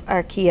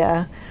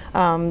archaea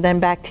than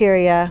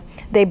bacteria.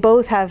 They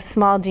both have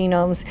small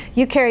genomes.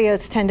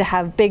 Eukaryotes tend to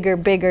have bigger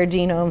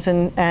genomes,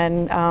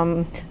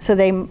 and so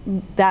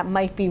that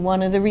might be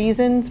one of the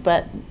reasons,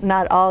 but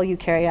not all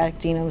eukaryotic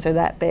genomes are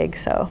that big.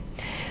 So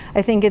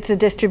I think it's a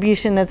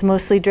distribution that's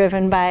mostly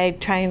driven by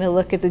trying to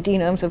look at the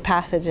genomes of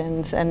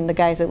pathogens and the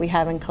guys that we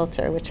have in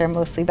culture, which are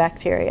mostly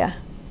bacteria.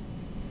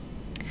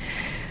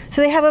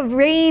 So they have a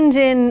range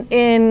in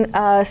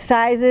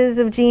sizes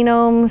of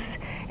genomes,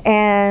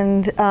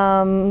 and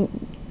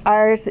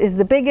ours is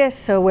the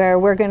biggest, so where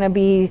we're going to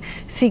be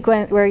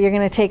where you're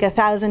going to take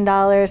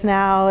 $1,000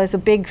 now is a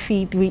big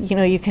feat.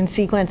 You can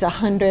sequence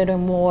 100 or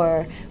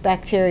more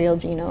bacterial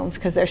genomes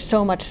because they're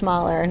so much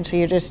smaller, and so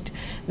you're just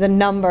the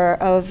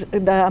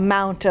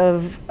amount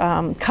of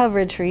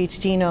coverage for each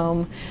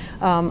genome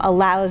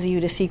allows you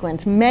to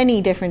sequence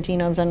many different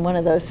genomes on one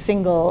of those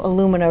single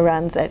Illumina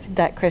runs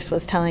that Chris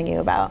was telling you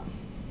about.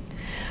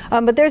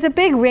 But there's a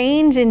big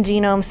range in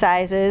genome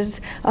sizes,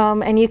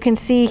 and you can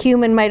see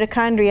human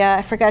mitochondria.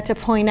 I forgot to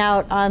point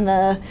out on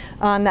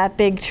that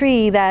big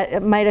tree that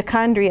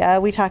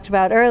mitochondria we talked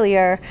about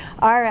earlier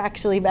are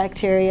actually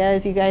bacteria,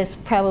 as you guys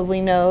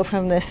probably know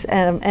from this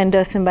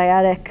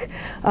endosymbiotic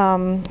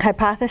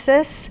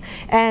hypothesis.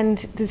 And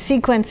the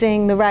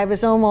sequencing the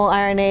ribosomal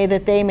RNA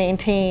that they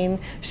maintain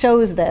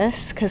shows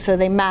this, so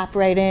they map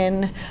right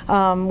in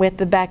with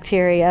the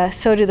bacteria.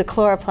 So do the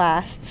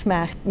chloroplasts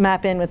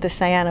map in with the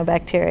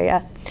cyanobacteria.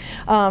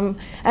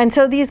 And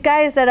so these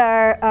guys that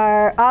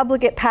are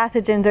obligate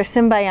pathogens or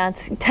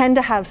symbionts tend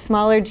to have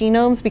smaller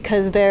genomes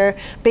because they're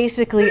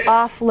basically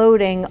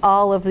offloading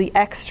all of the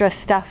extra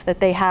stuff that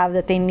they have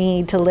that they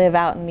need to live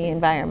out in the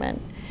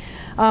environment.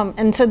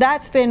 And so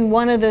that's been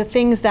one of the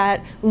things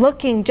that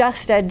looking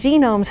just at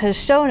genomes has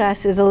shown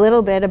us is a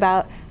little bit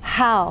about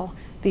how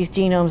these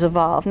genomes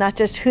evolve, not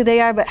just who they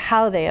are, but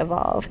how they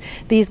evolve.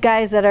 These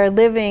guys that are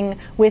living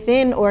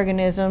within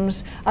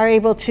organisms are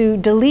able to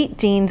delete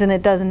genes and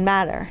it doesn't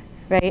matter,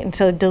 right? And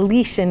so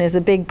deletion is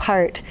a big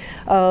part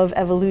of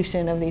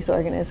evolution of these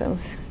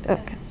organisms.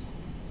 Okay.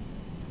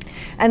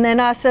 And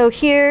then also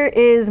here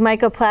is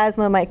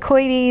Mycoplasma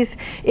mycoides.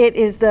 It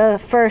is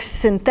the first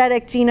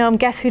synthetic genome.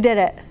 Guess who did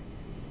it?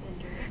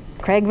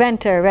 Craig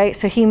Venter, right?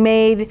 So he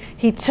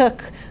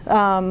took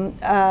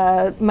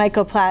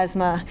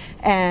mycoplasma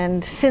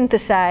and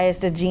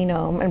synthesized a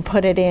genome and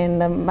put it in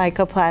the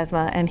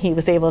mycoplasma, and he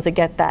was able to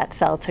get that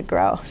cell to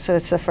grow. So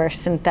it's the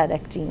first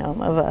synthetic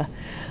genome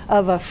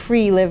of a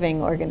free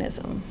living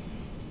organism.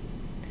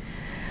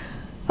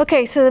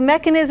 Okay, so the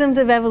mechanisms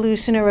of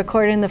evolution are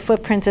recorded in the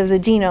footprints of the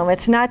genome.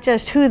 It's not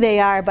just who they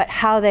are, but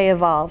how they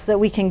evolve that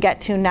we can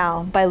get to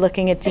now by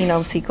looking at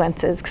genome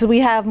sequences. Because we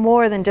have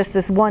more than just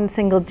this one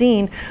single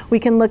gene. We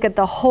can look at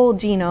the whole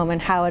genome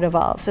and how it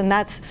evolves, and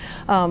that's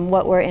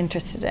what we're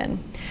interested in.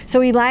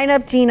 So we line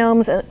up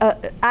genomes.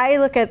 I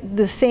look at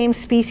the same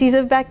species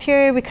of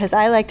bacteria because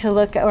I like to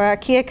look, or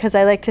archaea, because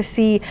I like to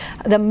see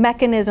the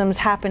mechanisms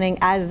happening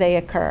as they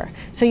occur.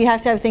 So you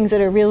have to have things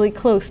that are really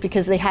close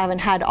because they haven't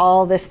had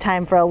all this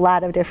time for a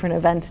lot of different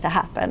events to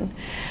happen.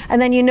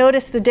 And then you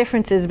notice the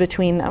differences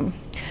between them.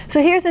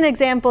 So here's an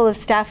example of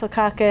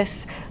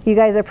Staphylococcus. You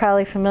guys are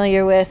probably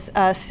familiar with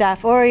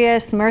Staph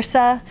aureus,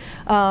 MRSA.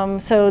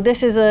 So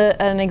this is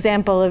an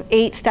example of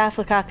 8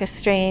 Staphylococcus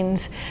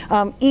strains.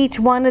 Each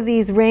one of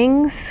these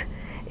rings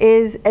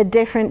is a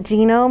different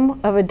genome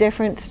of a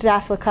different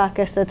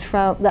Staphylococcus that's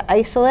from the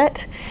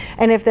isolate.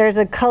 And if there's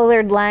a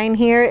colored line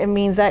here, it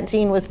means that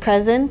gene was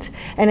present.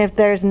 And if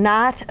there's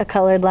not a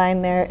colored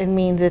line there, it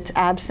means it's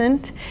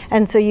absent.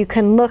 And so you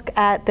can look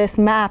at this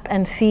map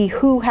and see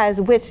who has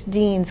which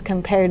genes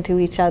compared to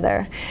each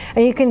other.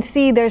 And you can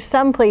see there's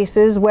some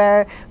places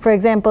where, for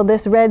example,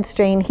 this red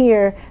strain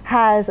here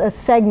has a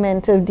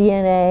segment of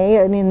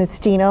DNA in its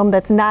genome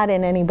that's not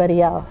in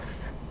anybody else.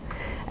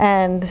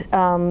 And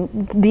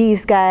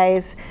these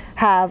guys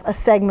have a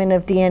segment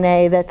of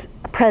DNA that's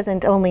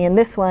present only in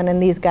this one,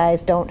 and these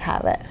guys don't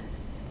have it. Is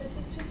it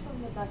just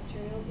from the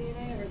bacterial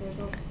DNA, or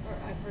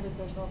I've heard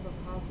there's also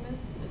plasmids?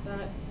 Is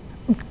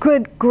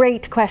that?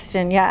 Great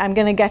question. Yeah, I'm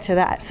going to get to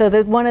that. So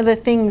one of the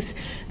things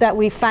that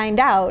we find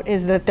out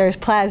is that there's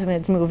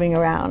plasmids moving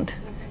around. Okay.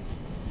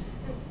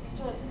 So,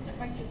 Angela, this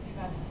might just be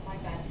my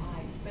bad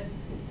eyes, but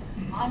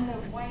on the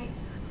white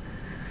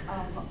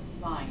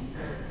lines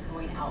are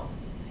going out.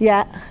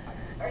 Yeah.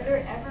 Are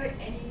there ever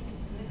any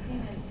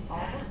missing in all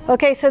of them?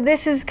 Okay, so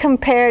this is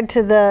compared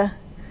to the.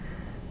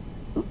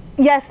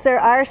 Yes, there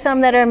are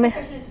some that are. The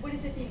question is, what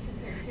is it being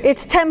compared to?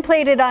 It's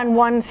templated on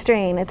one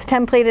strain. It's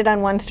templated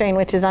on one strain,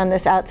 which is on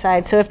this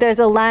outside. So if there's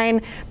a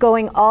line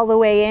going all the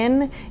way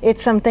in,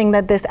 it's something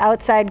that this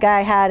outside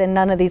guy had and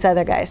none of these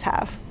other guys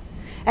have.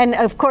 And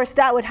of course,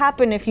 that would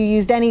happen if you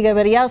used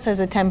anybody else as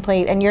a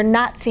template, and you're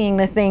not seeing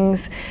the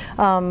things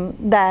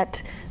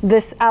that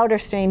this outer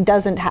strain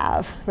doesn't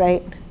have,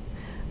 right?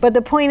 But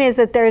the point is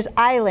that there's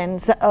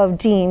islands of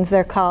genes,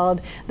 they're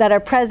called, that are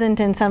present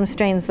in some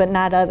strains but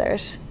not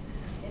others.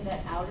 In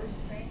that outer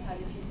strain, how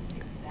did you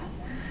pick that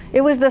one?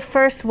 It was the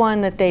first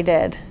one that they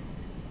did.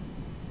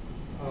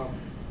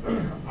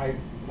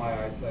 My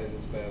eyesight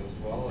is bad as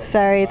well.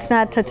 Sorry, it's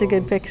not such a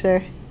good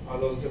picture. Are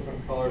those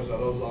different colors? Are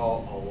those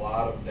all a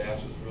lot of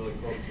dashes really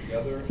close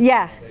together?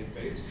 Yeah. Are they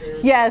base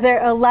pairs? Yeah,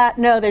 they're a lot.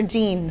 No, they're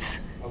genes.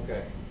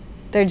 Okay.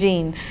 They're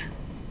genes.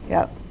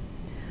 Yep.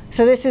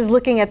 So this is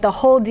looking at the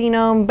whole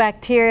genome.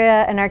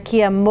 Bacteria and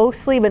archaea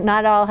mostly, but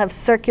not all, have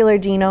circular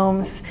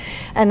genomes.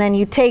 And then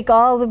you take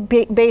all the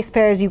base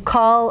pairs, you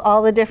call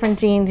all the different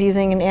genes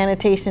using an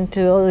annotation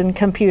tool in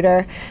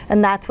computer,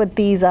 and that's what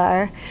these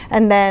are.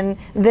 And then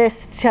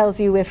this tells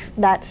you if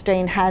that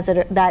strain has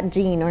it, that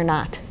gene or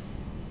not.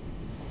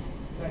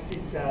 I see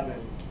 7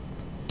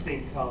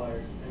 distinct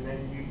colors, and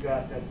then you've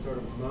got that sort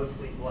of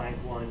mostly blank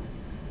one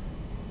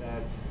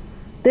that's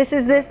This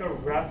a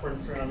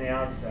reference around the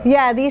outside.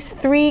 Yeah, these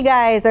 3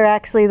 guys are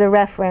actually the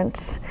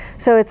reference.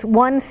 So it's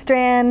one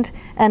strand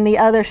and the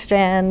other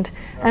strand.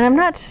 And I'm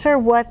not sure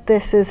what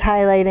this is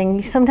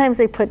highlighting. Sometimes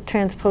they put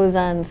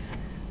transposons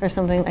or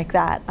something like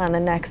that on the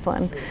next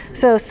one.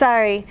 So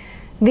sorry,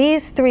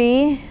 these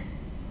 3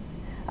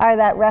 are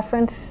that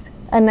reference,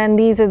 and then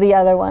these are the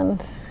other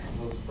ones.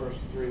 Those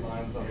first 3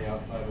 lines on the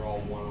outside are all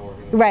one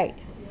organism. Right,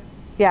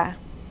 yeah.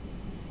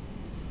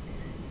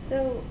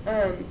 So,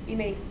 you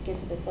may get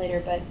to this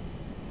later, but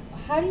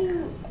how do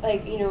you,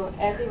 like, you know,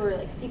 as they were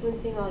like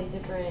sequencing all these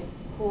different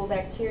cool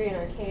bacteria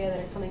and archaea that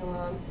are coming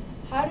along,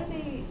 how do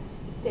they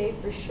say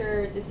for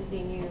sure this is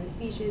a new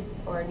species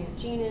or a new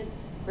genus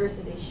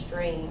versus a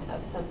strain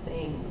of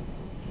something?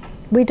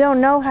 We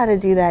don't know how to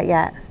do that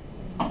yet.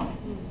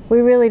 We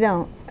really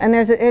don't. And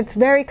it's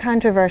very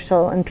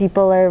controversial, and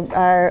people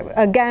are,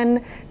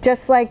 again,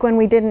 just like when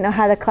we didn't know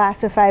how to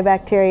classify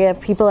bacteria,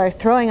 people are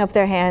throwing up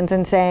their hands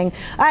and saying,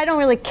 I don't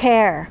really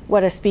care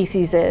what a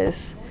species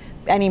is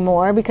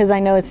anymore because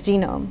I know its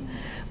genome.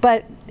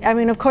 But I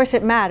mean, of course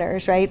it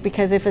matters, right?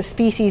 Because if a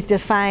species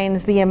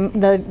defines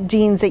the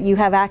genes that you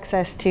have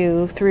access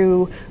to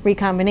through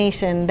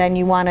recombination, then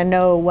you want to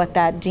know what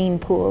that gene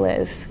pool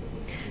is.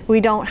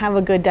 We don't have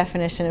a good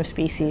definition of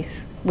species.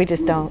 We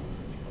just don't.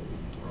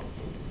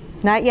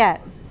 Not yet.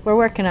 We're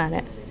working on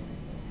it.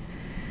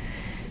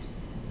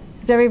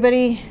 Is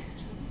everybody,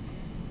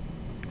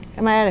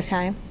 am I out of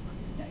time?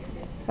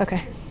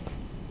 Okay.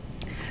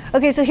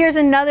 Okay, so here's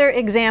another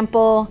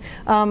example.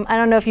 I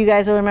don't know if you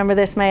guys will remember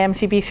this. My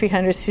MCB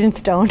 300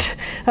 students don't,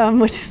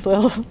 which is a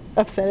little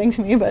upsetting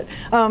to me. But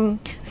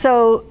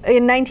so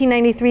in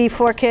 1993,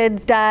 4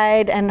 kids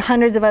died and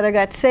hundreds of others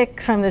got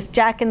sick from this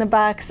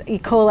jack-in-the-box E.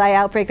 coli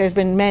outbreak. There's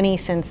been many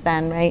since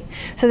then, right?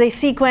 So they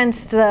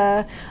sequenced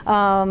the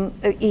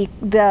E.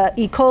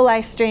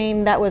 coli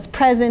strain that was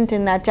present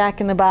in that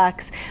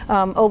jack-in-the-box,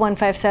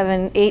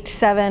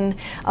 0157H7,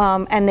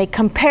 and they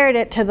compared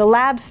it to the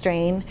lab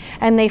strain,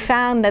 and they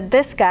found that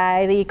this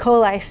guy, the E.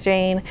 coli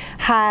strain,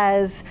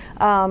 has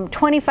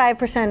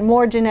 25%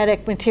 more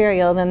genetic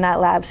material than that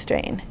lab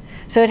strain.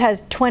 So it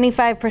has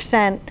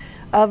 25%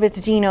 of its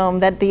genome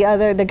that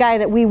the guy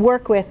that we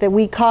work with, that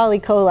we call E.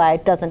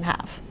 coli, doesn't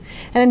have.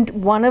 And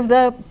one of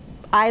the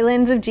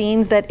islands of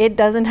genes that it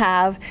doesn't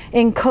have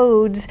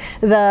encodes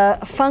the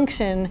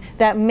function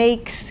that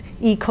makes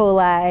E.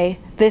 coli,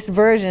 this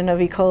version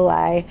of E.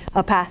 coli,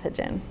 a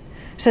pathogen.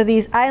 So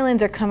these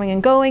islands are coming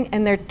and going,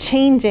 and they're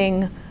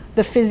changing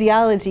the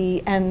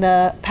physiology and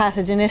the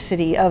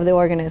pathogenicity of the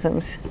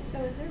organisms. So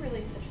is there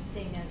really such a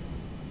thing as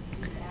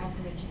the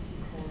average E.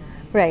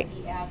 coli? Right.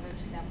 The average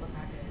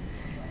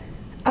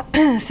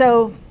Staphylococcus?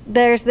 So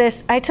there's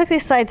this, I took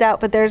these slides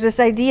out, but there's this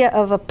idea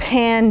of a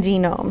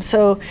pan-genome.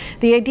 So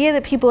the idea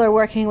that people are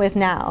working with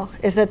now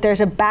is that there's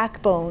a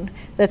backbone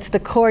that's the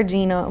core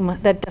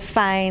genome that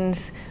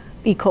defines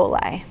E.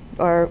 coli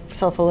or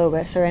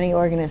sulfolobus or any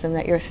organism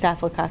that you're,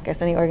 Staphylococcus,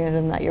 any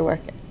organism that you're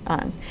working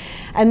on.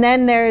 And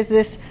then there's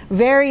this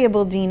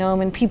variable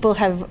genome, and people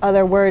have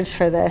other words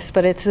for this,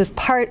 but it's this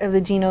part of the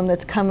genome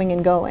that's coming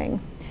and going.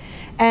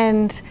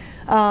 And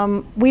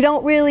we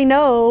don't really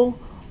know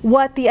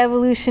what the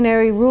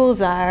evolutionary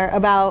rules are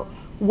about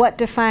what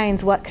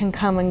defines what can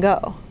come and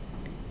go,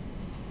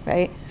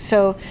 right?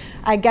 So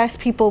I guess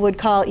people would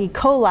call E.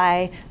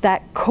 coli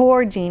that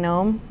core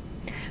genome,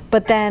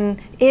 but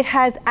then it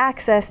has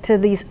access to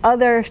these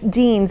other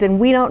genes, and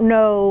we don't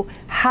know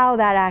how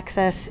that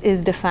access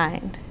is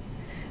defined.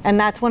 And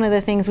that's one of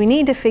the things we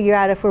need to figure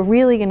out if we're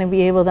really going to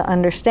be able to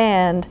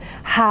understand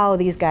how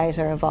these guys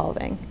are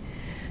evolving.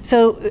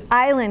 So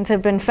islands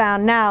have been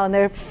found now, and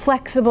they're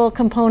flexible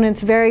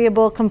components,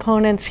 variable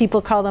components.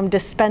 People call them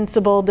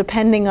dispensable,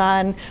 depending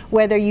on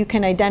whether you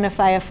can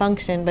identify a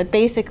function. But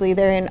basically,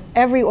 they're in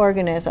every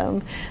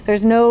organism.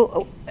 There's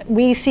no,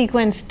 we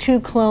sequenced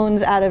 2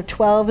 clones out of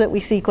 12 that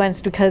we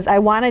sequenced because I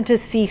wanted to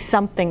see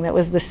something that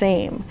was the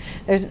same.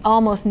 There's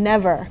almost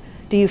never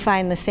do you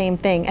find the same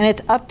thing. And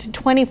it's up to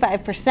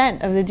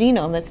 25% of the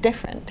genome that's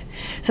different.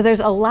 So there's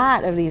a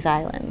lot of these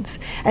islands.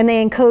 And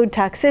they encode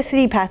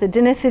toxicity,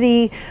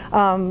 pathogenicity,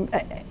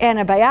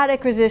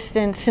 antibiotic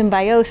resistance,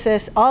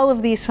 symbiosis. All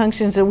of these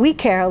functions that we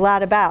care a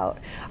lot about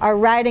are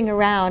riding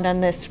around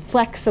on this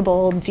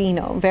flexible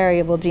genome,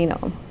 variable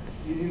genome.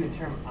 Using the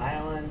term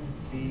island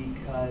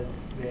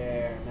because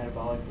they're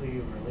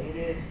metabolically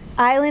related?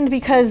 Island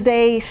because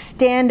they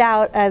stand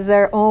out as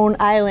their own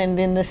island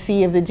in the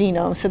sea of the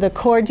genome. So the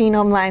core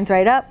genome lines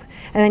right up,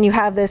 and then you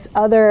have this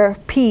other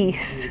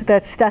piece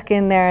that's stuck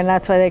in there, and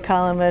that's why they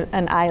call them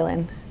an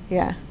island.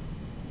 Yeah.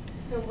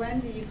 So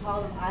when do you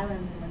call them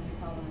islands and when do you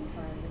call them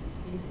entirely different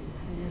species?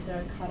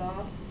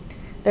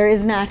 There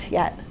is not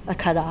yet a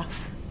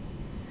cutoff.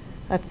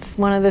 That's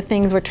one of the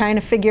things we're trying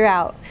to figure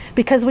out,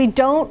 because we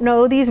don't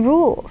know these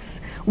rules.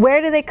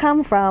 Where do they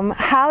come from?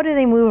 How do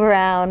they move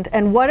around?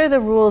 And what are the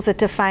rules that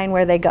define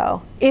where they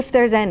go, if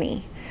there's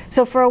any?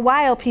 So for a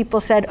while,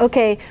 people said,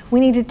 okay, we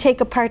need to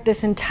take apart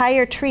this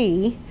entire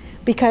tree,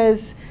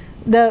 because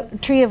the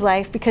tree of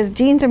life, because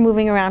genes are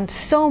moving around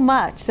so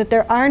much that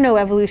there are no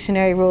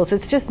evolutionary rules.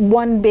 It's just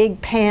one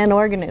big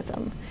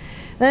pan-organism.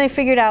 Then they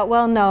figured out,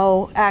 well,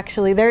 no,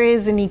 actually, there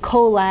is an E.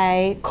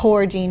 coli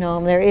core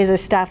genome, there is a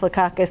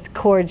Staphylococcus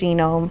core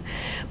genome,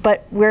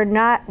 but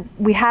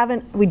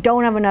we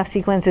don't have enough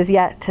sequences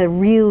yet to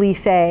really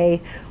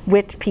say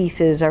which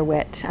pieces are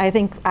which. I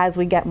think as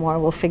we get more,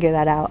 we'll figure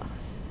that out.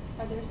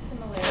 Are there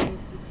similarities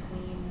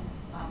between,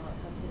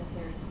 let's say that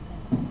there's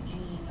a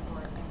gene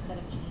or a set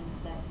of genes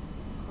that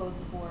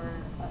codes for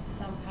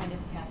some kind of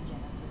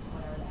pathogenesis,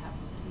 whatever that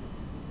happens to be,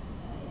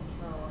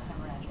 intro or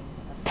hemorrhagic,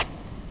 whatever it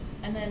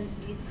is. And then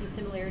do you see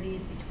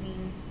similarities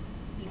between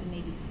even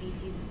maybe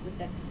species with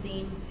that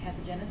same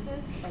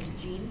pathogenesis? Are the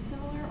genes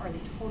similar, or are they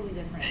totally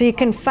different? So you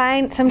can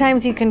find,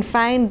 sometimes you can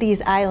find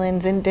these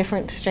islands in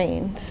different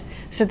strains.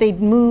 So they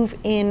move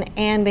in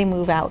and they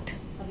move out.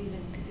 Of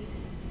even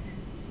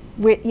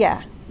species?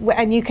 Yeah,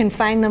 and you can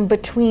find them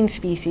between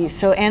species.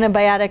 So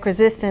antibiotic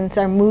resistance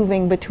are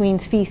moving between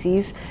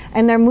species,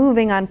 and they're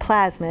moving on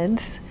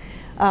plasmids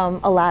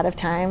a lot of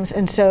times.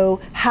 And so,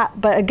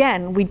 but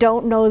again, we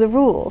don't know the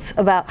rules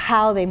about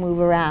how they move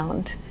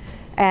around,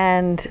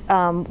 and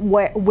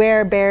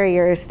where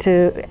barriers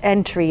to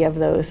entry of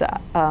those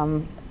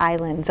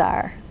islands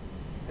are.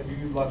 Have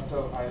you left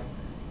out,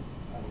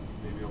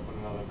 maybe open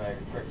another bag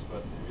of tricks,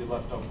 but have you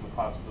left open the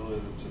possibility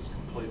that it's just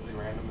completely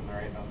random and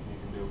there ain't nothing you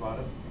can do about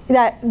it?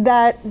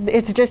 That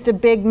it's just a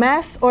big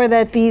mess, or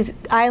that these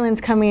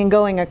islands coming and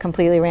going are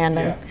completely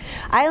random? Yeah.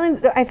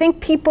 Islands, I think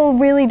people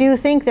really do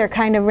think they're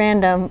kind of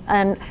random,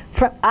 and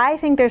I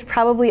think there's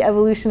probably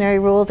evolutionary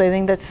rules. I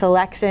think that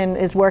selection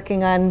is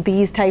working on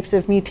these types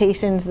of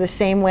mutations the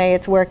same way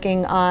it's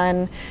working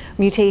on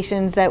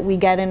mutations that we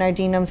get in our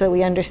genomes that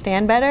we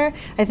understand better.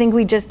 I think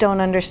we just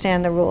don't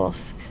understand the rules.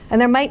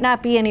 And there might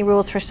not be any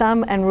rules for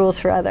some and rules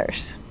for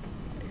others.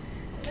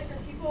 Like, are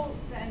people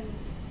then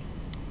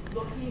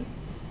looking,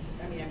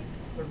 I mean,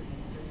 they're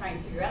trying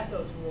to figure out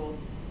those rules,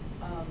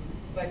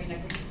 but I mean,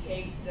 like, would you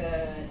take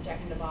the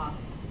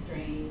Jack-in-the-Box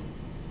strain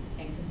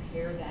and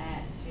compare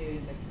that to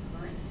the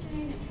current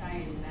strain and try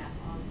and map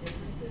on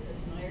differences or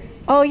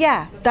similarities? Oh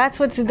yeah, that's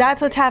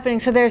what's happening.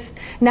 So there's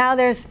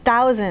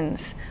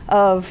thousands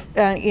of,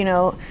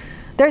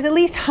 there's at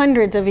least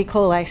hundreds of E.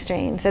 coli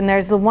strains, and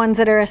there's the ones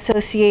that are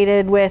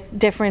associated with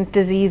different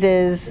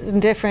diseases,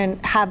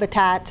 different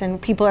habitats,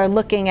 and people are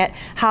looking at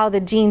how the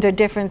genes are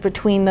different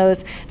between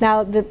those.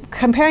 Now,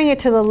 comparing it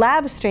to the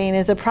lab strain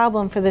is a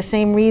problem for the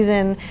same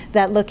reason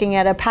that looking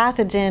at a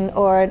pathogen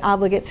or an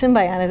obligate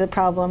symbiont is a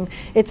problem.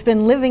 It's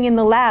been living in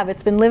the lab,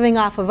 it's been living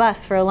off of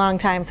us for a long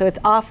time, so it's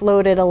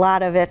offloaded a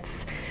lot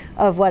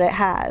of what it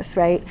has,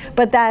 right?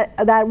 But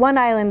that one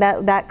island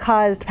that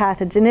caused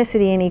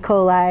pathogenicity in E.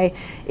 coli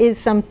is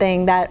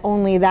something that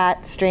only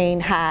that strain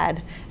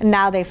had, and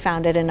now they've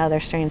found it in other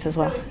strains as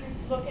well. So if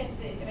you look at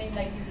I mean,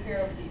 like, you hear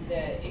of the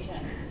H157,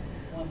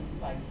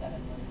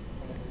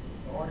 whatever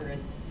the order is,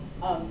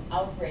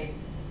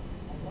 outbreaks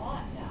a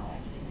lot now,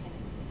 actually. Kind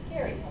of, it's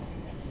scary how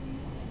frequently we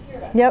sometimes hear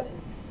about Yep. this. And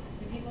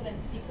do people then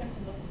sequence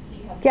and look to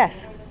see how Yes.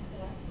 similar this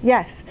is?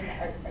 Yes. And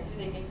do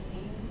they maintain,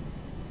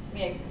 I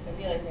mean, I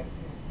realize there's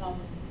some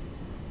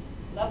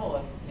level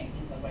of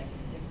maintenance, otherwise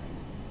it's different.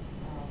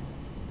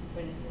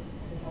 But it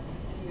helps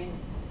continuing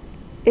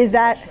Is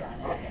that, pressure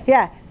on it.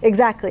 yeah,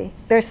 exactly.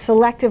 There's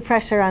selective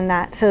pressure on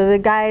that. So the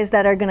guys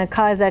that are going to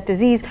cause that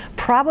disease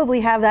probably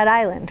have that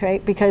island,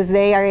 right? Because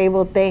they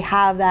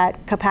have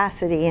that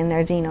capacity in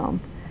their genome.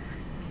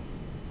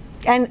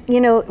 And,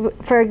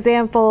 for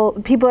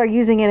example, people are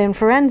using it in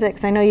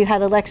forensics. I know you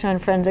had a lecture on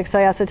forensics, so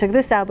I also took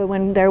this out, but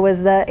when there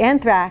was the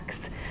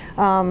anthrax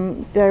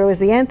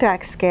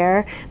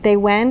scare, they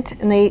went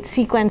and they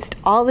sequenced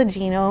all the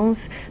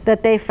genomes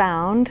that they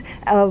found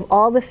of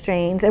all the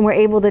strains, and were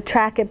able to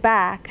track it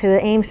back to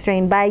the AIM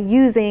strain by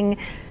using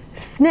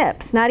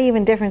SNPs, not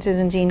even differences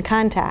in gene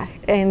content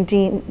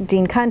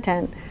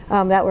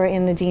that were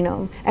in the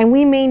genome. And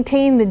we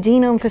maintain the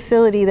genome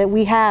facility that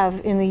we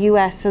have in the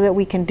US so that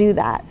we can do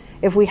that.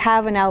 If we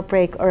have an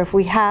outbreak or if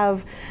we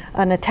have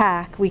an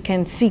attack, we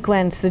can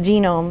sequence the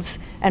genomes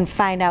and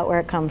find out where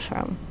it comes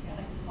from. Yeah,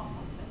 like the smallpox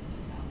that we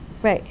just found.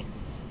 Right.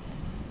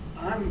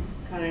 I'm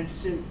kind of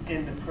interested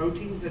in the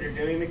proteins that are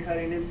doing the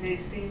cutting and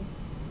pasting.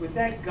 Would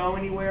that go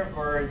anywhere,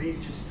 or are these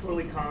just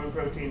totally common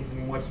proteins,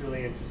 and what's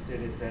really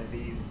interested is that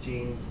these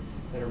genes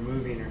that are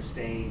moving are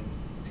staying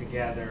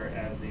together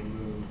as they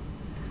move,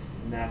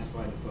 and that's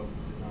why the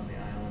focus is on the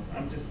islands?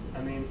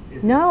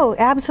 No,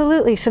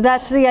 absolutely. So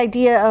that's the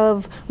idea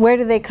of where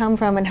do they come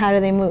from and how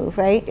do they move,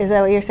 right? Is that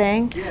what you're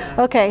saying? Yeah.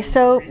 Okay,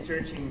 so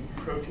researching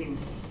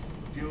proteins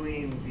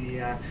doing the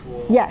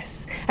actual. yes,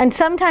 and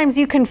sometimes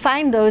you can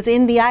find those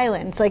in the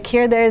islands. Like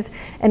here, there's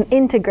an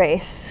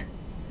integrase.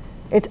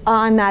 It's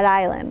on that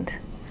island.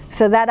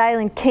 So that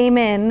island came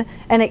in,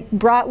 and it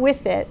brought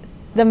with it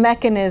the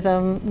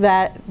mechanism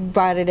that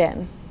brought it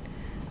in.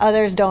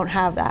 Others don't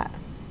have that.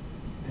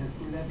 And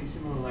would that be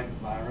similar like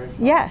a virus?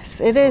 Yes,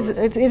 it is.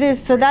 It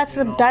is. So that's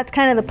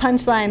kind of the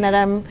punchline that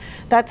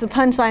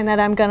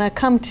I'm going to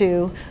come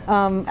to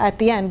at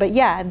the end. But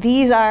yeah,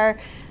 these are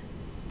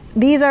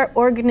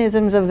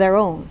organisms of their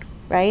own,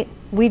 right?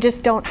 We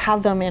just don't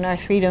have them in our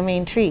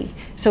 3-domain tree.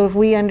 So if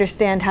we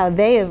understand how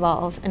they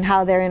evolve and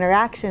how their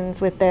interactions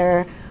with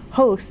their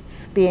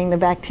hosts, being the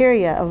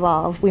bacteria,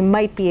 evolve, we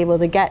might be able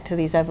to get to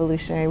these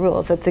evolutionary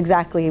rules. That's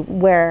exactly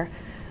where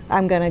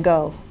I'm going to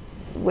go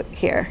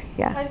here.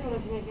 Yeah. I just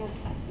wanted to make us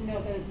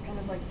know that it's kind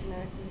of like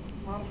genetically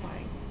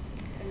modifying.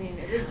 I mean,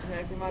 it is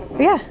genetically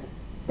modifying. Yeah,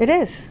 it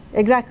is.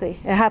 Exactly.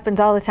 It happens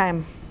all the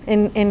time.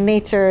 In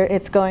nature,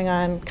 it's going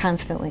on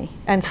constantly.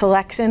 And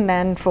selection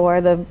then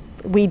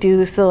we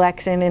do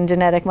selection and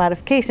genetic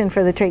modification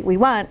for the trait we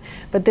want,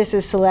 but this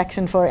is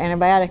selection for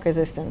antibiotic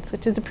resistance,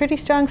 which is a pretty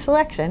strong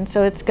selection,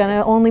 so it's going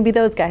to only be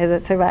those guys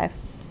that survive.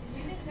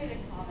 You just made a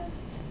comment,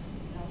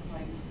 if I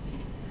can speak,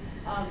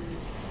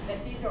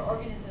 that these are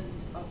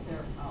organisms of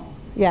their own.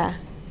 Yeah.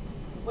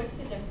 What's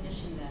the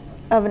definition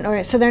then Of an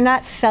organism? So they're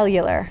not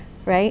cellular,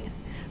 right?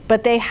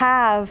 But they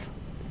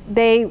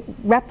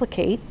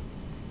replicate.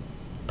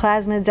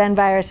 Plasmids and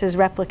viruses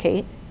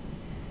replicate.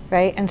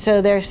 Right, and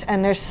so there's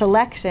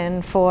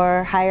selection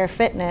for higher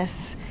fitness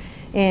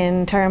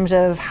in terms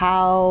of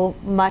how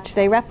much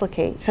they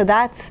replicate. So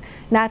that's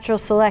natural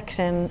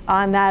selection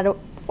on that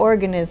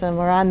organism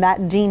or on that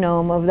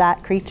genome of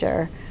that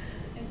creature.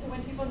 And so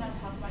when people now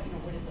talk about,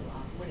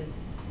 what is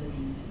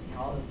living and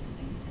all those different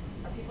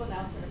things, are people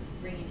now sort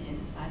of bringing in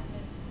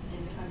plasmids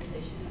in the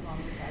conversation along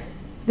with viruses?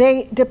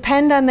 They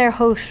depend on their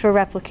host for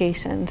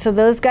replication. So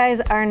those guys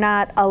are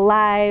not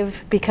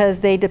alive because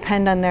they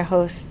depend on their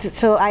host.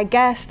 So I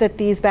guess that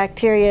these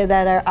bacteria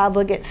that are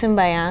obligate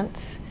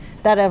symbionts,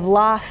 that have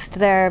lost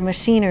their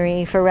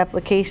machinery for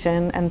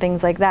replication and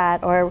things like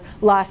that, or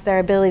lost their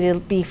ability to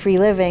be free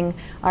living,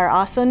 are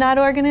also not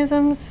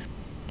organisms?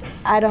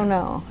 I don't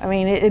know. I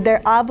mean,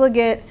 they're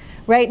obligate.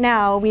 Right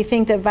now, we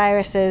think that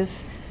viruses,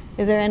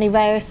 is there any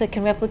virus that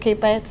can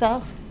replicate by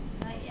itself?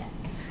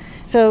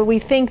 So we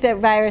think that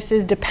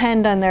viruses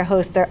depend on their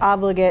host. They're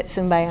obligate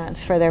symbionts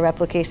for their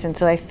replication.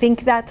 So I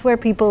think that's where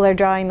people are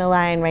drawing the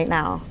line right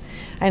now.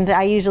 And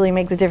I usually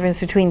make the difference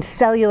between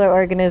cellular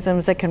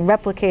organisms that can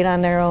replicate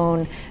on their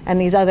own and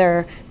these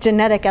other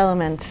genetic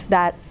elements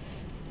that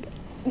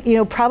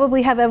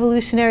probably have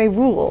evolutionary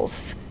rules.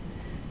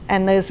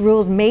 And those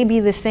rules may be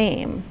the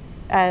same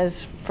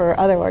as for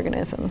other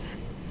organisms.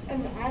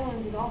 And the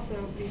islands would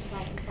also be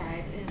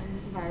classified in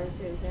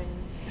viruses and...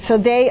 So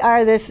they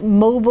are this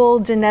mobile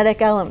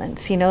genetic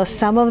elements.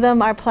 Some of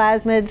them are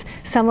plasmids,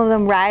 some of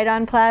them ride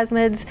on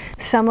plasmids,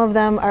 some of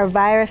them are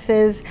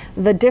viruses.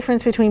 The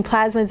difference between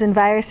plasmids and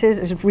viruses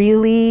is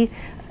really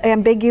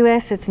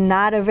ambiguous. It's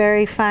not a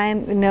very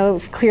fine,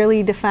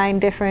 clearly defined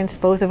difference.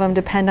 Both of them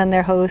depend on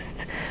their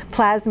hosts.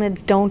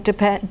 Plasmids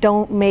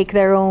don't make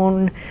their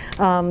own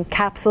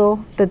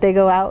capsule that they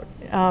go out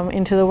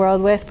into the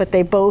world with, but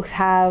they both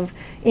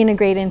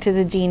integrate into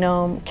the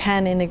genome,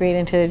 can integrate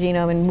into the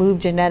genome and move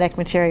genetic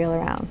material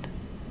around.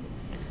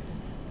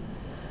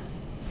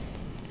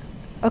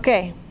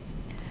 Okay.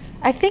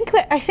 I think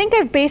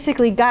I've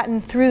basically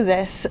gotten through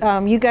this.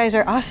 You guys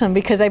are awesome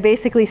because I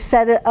basically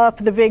set it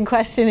up, the big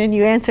question, and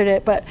you answered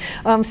it. But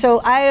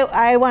so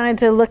I wanted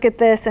to look at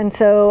this, and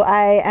so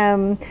I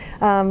am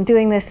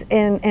doing this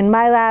in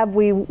my lab.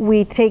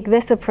 We take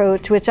this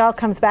approach, which all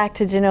comes back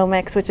to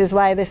genomics, which is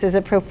why this is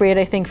appropriate,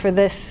 I think, for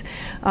this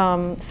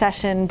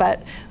session.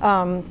 But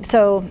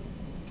so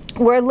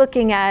we're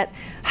looking at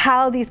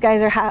how these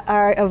guys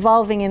are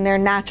evolving in their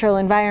natural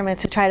environment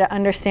to try to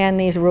understand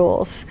these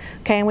rules.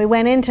 Okay, and we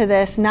went into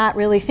this not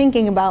really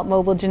thinking about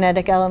mobile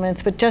genetic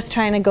elements, but just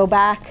trying to go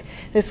back,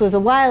 this was a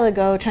while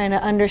ago, trying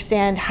to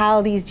understand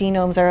how these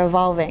genomes are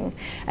evolving.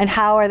 And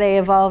how are they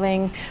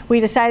evolving?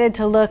 We decided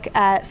to look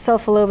at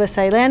Sulfolobus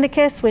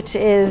islandicus, which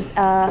is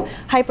a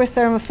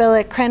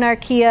hyperthermophilic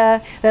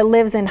crenarchaea that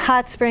lives in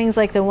hot springs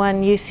like the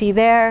one you see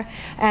there.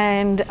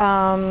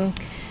 And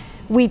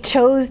we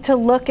chose to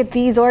look at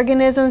these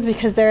organisms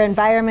because their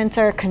environments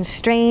are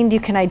constrained. You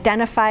can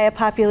identify a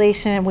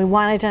population, and we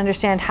wanted to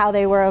understand how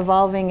they were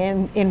evolving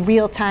in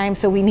real time,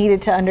 so we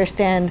needed to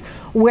understand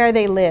where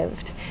they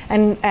lived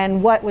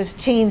and what was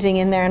changing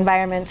in their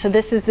environment. So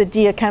this is the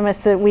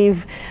geochemists that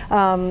we've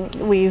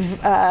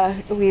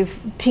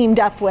teamed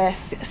up with,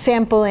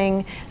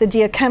 sampling the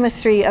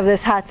geochemistry of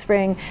this hot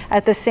spring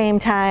at the same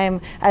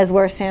time as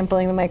we're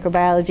sampling the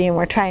microbiology, and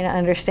we're trying to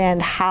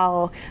understand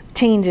how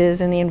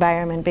changes in the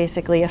environment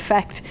basically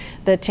affect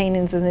the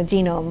changes in the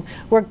genome.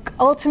 We're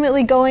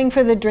ultimately going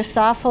for the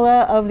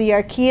Drosophila of the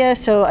archaea,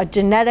 so a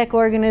genetic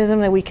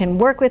organism that we can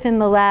work with in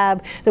the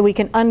lab, that we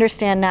can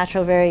understand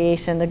natural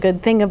variation. The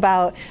good thing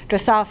about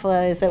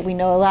Drosophila is that we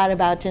know a lot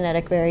about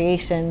genetic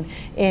variation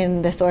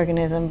in this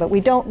organism, but we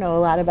don't know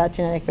a lot about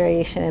genetic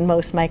variation in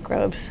most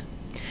microbes.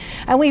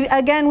 And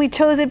we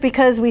chose it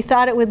because we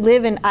thought it would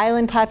live in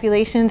island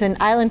populations, and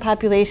island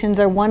populations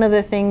are one of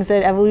the things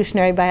that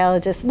evolutionary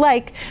biologists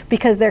like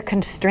because they're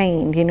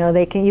constrained. You know,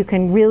 you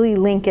can really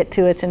link it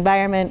to its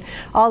environment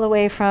all the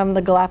way from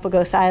the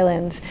Galapagos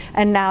Islands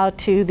and now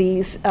to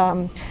these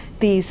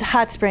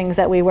hot springs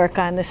that we work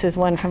on. This is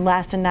one from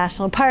Lassen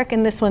National Park,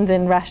 and this one's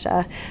in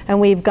Russia. And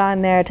we've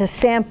gone there to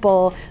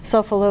sample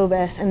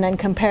Sulfolobus and then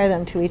compare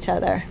them to each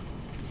other.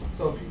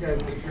 So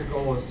if your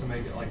goal is to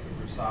make it like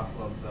the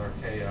Drosophila of the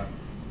Archaea,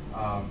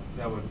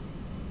 that would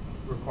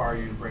require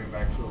you to bring it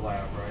back to a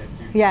lab, right?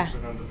 Do you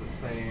keep it under the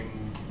same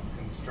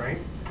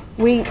constraints?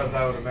 Because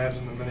I would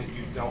imagine the minute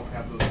you don't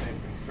have those same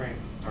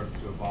constraints, it starts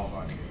to evolve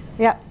on you.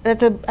 Yeah,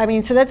 that's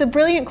a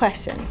brilliant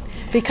question,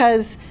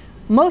 because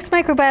most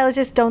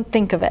microbiologists don't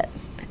think of it.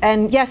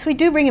 And yes, we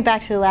do bring it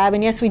back to the lab,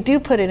 and yes, we do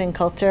put it in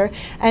culture,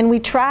 and we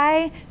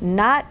try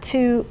not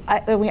to,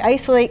 we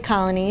isolate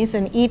colonies,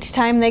 and each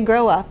time they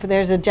grow up,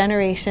 there's a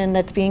generation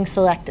that's being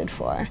selected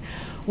for.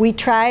 We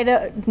try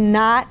to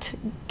not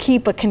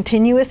keep a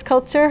continuous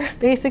culture,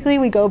 basically.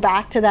 We go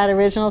back to that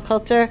original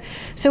culture.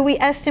 So we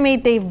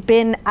estimate they've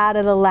been out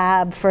of the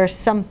lab for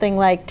something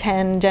like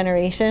 10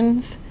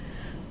 generations,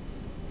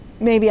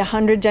 maybe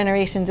 100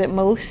 generations at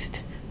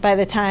most by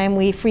the time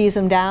we freeze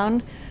them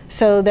down.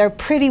 So they're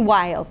pretty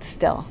wild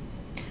still,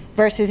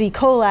 versus E.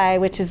 coli,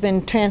 which has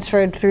been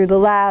transferred through the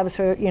labs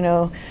for,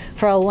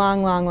 for a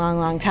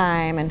long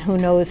time, and who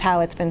knows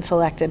how it's been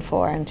selected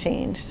for and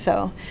changed.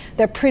 So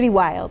they're pretty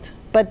wild,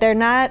 but they're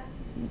not.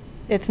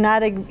 It's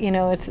not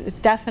it's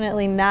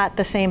definitely not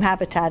the same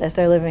habitat as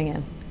they're living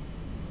in.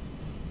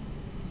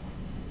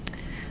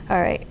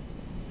 All right.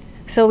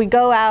 So we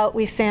go out,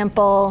 we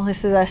sample.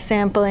 This is us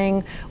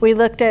sampling. We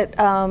looked at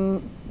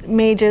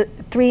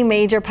three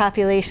major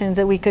populations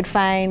that we could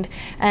find,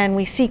 and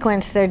we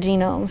sequenced their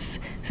genomes.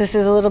 So this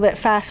is a little bit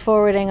fast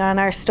forwarding on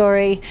our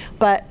story,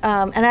 but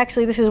and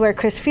actually this is where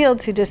Chris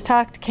Fields, who just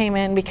talked, came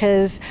in,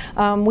 because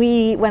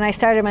when I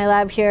started my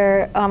lab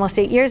here almost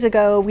 8 years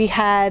ago, we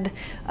had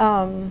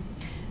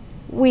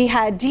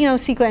genome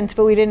sequence,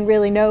 but we didn't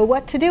really know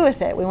what to do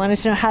with it. We wanted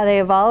to know how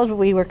they evolved.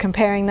 We were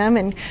comparing them,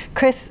 and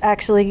Chris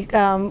actually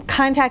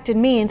contacted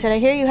me and said, "I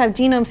hear you have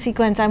genome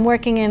sequence. I'm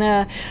working in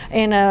a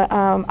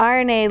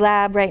RNA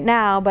lab right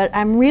now, but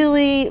I'm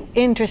really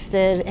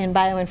interested in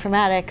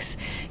bioinformatics.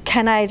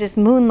 Can I just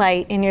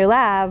moonlight in your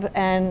lab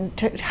and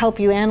help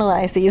you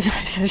analyze these?" And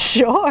I said,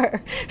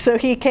 "Sure." So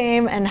he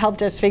came and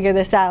helped us figure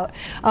this out.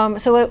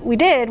 So what we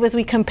did was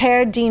we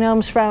compared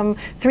genomes from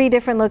 3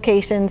 different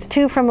locations,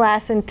 2 from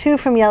Lassen, 2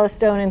 from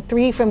Yellowstone, and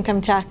 3 from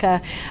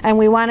Kamchatka, and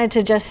we wanted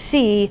to just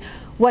see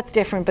what's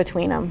different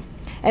between them.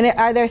 And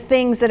are there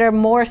things that are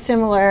more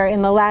similar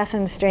in the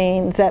Lassen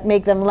strains that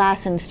make them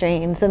Lassen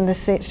strains than the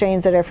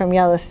strains that are from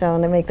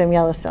Yellowstone that make them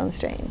Yellowstone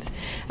strains?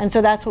 And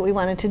so that's what we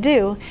wanted to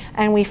do.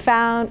 And we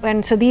found,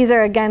 and so these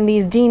are again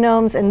these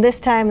genomes, and this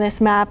time this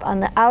map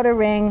on the outer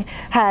ring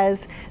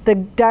has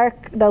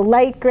the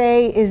light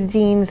gray is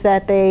genes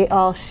that they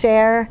all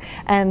share,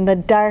 and the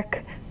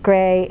dark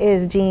gray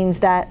is genes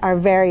that are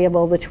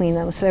variable between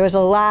them. So there was a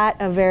lot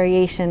of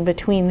variation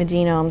between the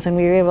genomes, and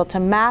we were able to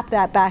map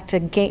that back to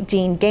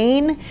gene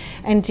gain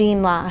and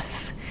gene loss.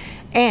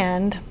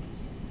 And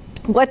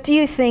what do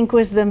you think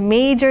was the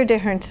major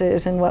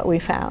differences in what we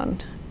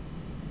found?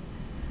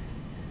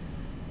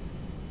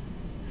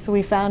 So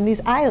we found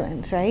these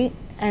islands, right?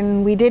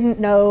 And we didn't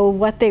know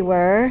what they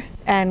were,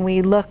 and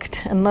we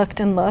looked and looked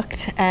and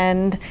looked,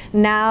 and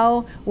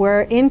now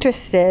we're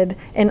interested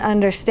in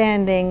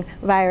understanding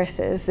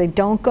viruses. They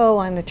don't go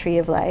on the tree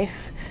of life,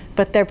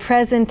 but they're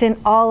present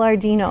in all our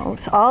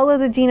genomes. All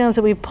of the genomes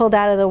that we pulled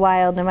out of the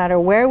wild, no matter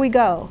where we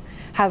go,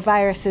 have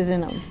viruses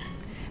in them.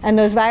 And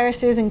those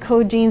viruses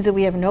encode genes that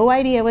we have no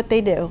idea what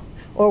they do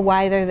or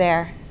why they're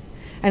there.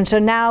 And so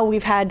now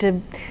we've had to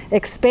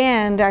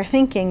expand our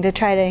thinking to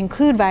try to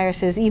include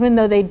viruses, even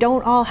though they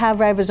don't all have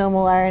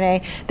ribosomal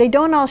RNA. They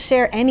don't all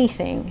share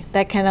anything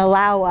that can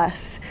allow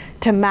us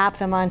to map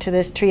them onto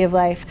this tree of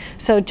life.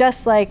 So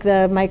just like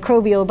the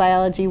microbial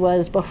biology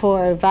was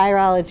before,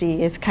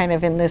 virology is kind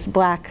of in this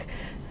black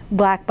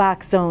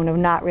box zone of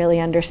not really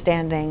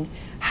understanding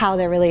how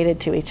they're related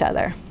to each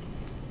other.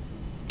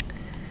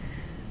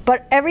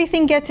 But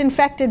everything gets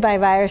infected by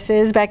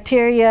viruses.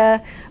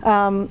 Bacteria,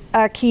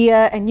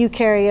 archaea, and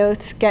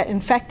eukaryotes get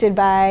infected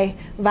by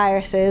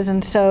viruses,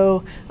 and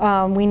so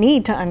we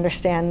need to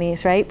understand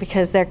these, right?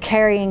 Because they're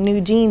carrying new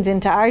genes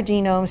into our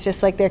genomes,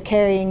 just like they're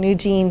carrying new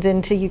genes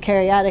into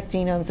eukaryotic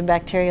genomes and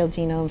bacterial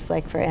genomes,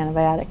 like for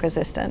antibiotic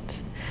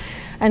resistance.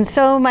 And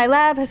so my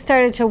lab has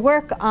started to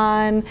work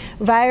on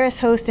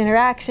virus-host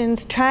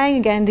interactions, trying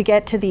again to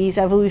get to these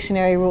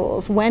evolutionary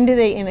rules. When do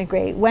they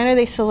integrate? When are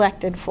they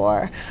selected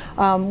for?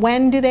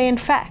 When do they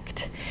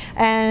infect?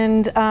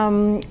 And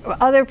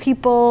other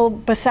people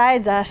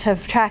besides us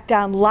have tracked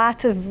down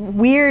lots of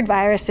weird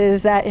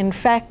viruses that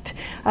infect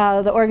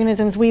the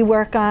organisms we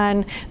work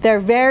on. They're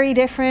very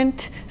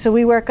different. So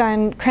we work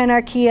on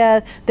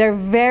Crenarchaea. They're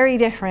very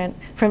different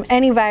from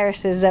any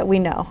viruses that we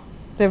know.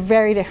 They're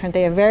very different.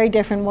 They have very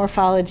different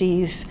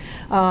morphologies,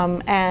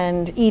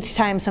 and each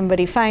time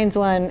somebody finds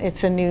one,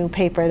 it's a new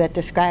paper that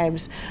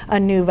describes a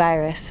new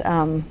virus.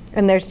 And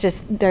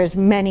there's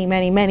many,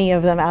 many, many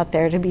of them out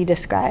there to be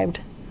described.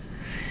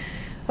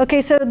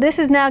 Okay, so this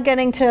is now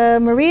getting to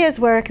Maria's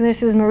work, and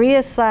this is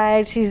Maria's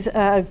slide. She's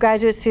a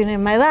graduate student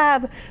in my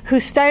lab who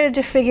started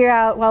to figure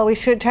out, well, we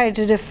should try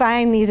to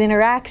define these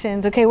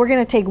interactions. Okay, we're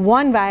going to take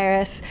one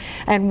virus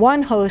and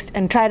one host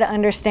and try to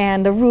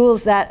understand the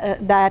rules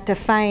that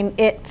define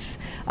its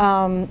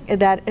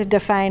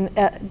define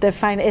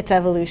its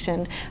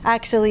evolution.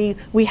 Actually,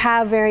 we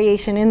have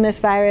variation in this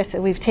virus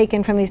that we've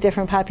taken from these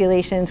different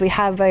populations. We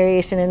have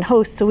variation in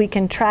hosts, so we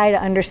can try to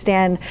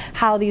understand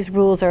how these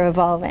rules are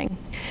evolving.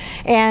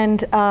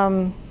 And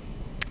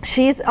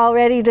she's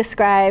already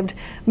described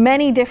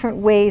many different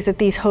ways that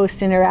these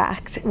hosts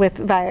interact with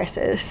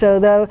viruses.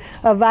 So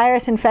a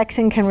virus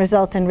infection can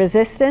result in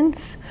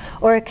resistance,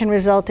 or it can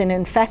result in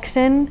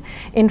infection.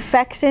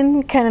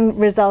 Infection can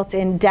result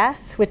in death,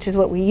 which is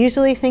what we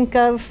usually think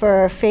of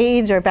for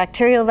phage or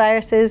bacterial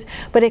viruses,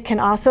 but it can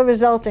also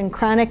result in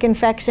chronic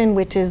infection,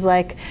 which is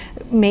like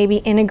maybe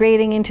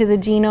integrating into the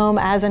genome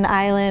as an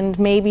island,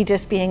 maybe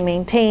just being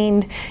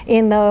maintained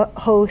in the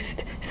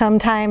host.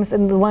 Sometimes,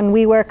 and the one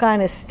we work on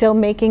is still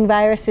making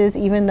viruses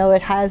even though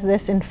it has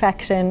this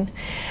infection.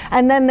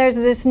 And then there's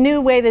this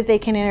new way that they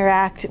can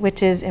interact,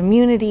 which is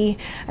immunity.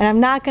 And I'm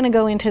not going to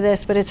go into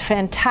this, but it's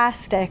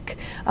fantastic.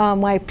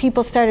 Why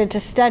people started to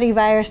study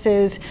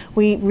viruses,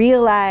 we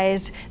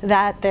realized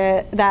that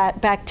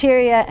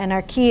bacteria and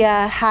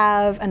archaea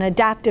have an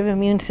adaptive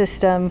immune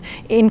system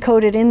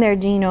encoded in their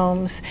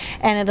genomes,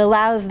 and it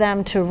allows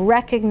them to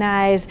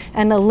recognize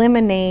and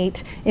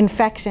eliminate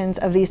infections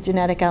of these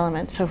genetic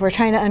elements. So if we're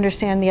trying to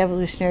understand the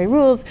evolutionary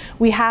rules,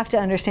 we have to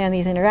understand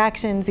these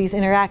interactions. These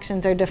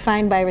interactions are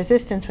defined by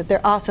resistance, but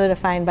they're also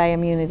defined by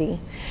immunity.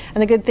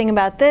 And the good thing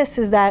about this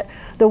is that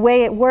the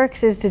way it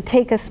works is to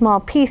take a small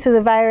piece of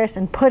the virus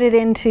and put it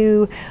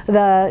into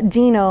the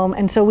genome,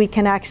 and so we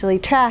can actually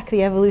track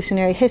the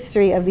evolutionary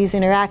history of these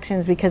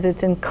interactions because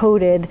it's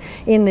encoded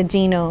in the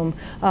genome,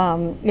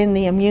 in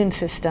the immune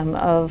system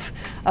of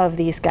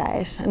these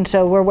guys. And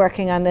so we're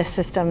working on this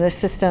system. This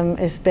system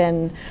has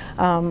been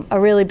a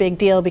really big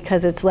deal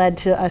because it's led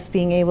to us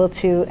being able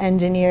to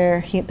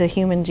engineer the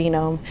human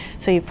genome.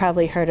 So you've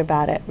probably heard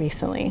about it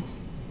recently.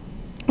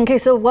 Okay,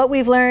 so what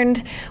we've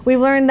learned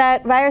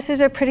that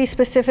viruses are pretty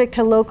specific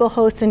to local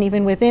hosts, and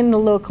even within the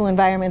local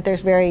environment,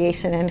 there's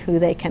variation in who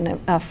they can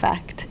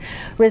affect.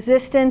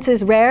 Resistance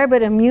is rare,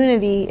 but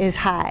immunity is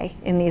high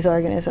in these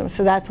organisms.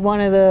 So that's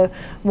one of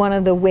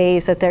the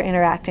ways that they're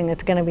interacting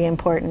that's going to be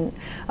important.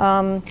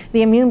 The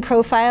immune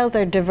profiles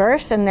are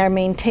diverse, and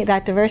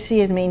that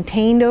diversity is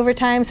maintained over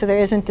time. So there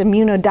isn't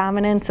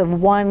immunodominance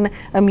of one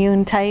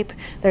immune type.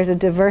 There's a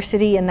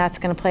diversity, and that's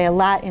going to play a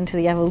lot into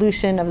the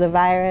evolution of the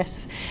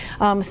virus.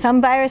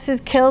 Some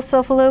viruses kill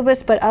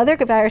Sulfolobus, but other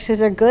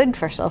viruses are good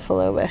for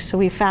Sulfolobus. So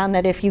we found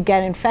that if you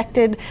get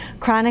infected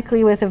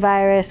chronically with a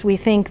virus, we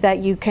think that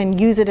you can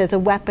use it as a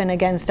weapon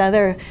against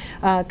other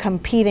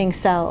competing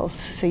cells.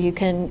 So you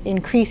can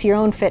increase your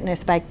own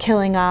fitness by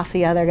killing off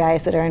the other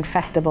guys that are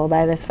infectable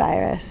by this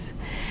virus.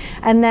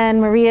 And then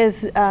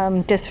Maria's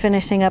just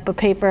finishing up a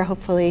paper,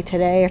 hopefully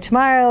today or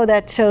tomorrow,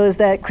 that shows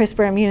that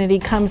CRISPR immunity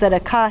comes at a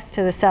cost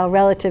to the cell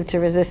relative to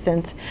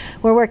resistance.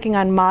 We're working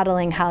on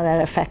modeling how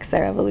that affects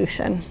their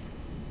evolution.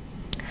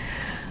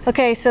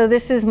 Okay, so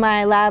this is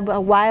my lab a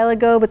while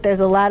ago, but there's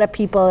a lot of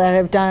people that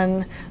have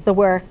done the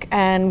work,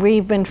 and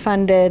we've been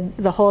funded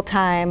the whole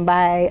time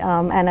by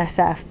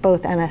NSF,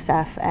 both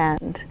NSF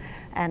and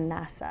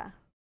NASA.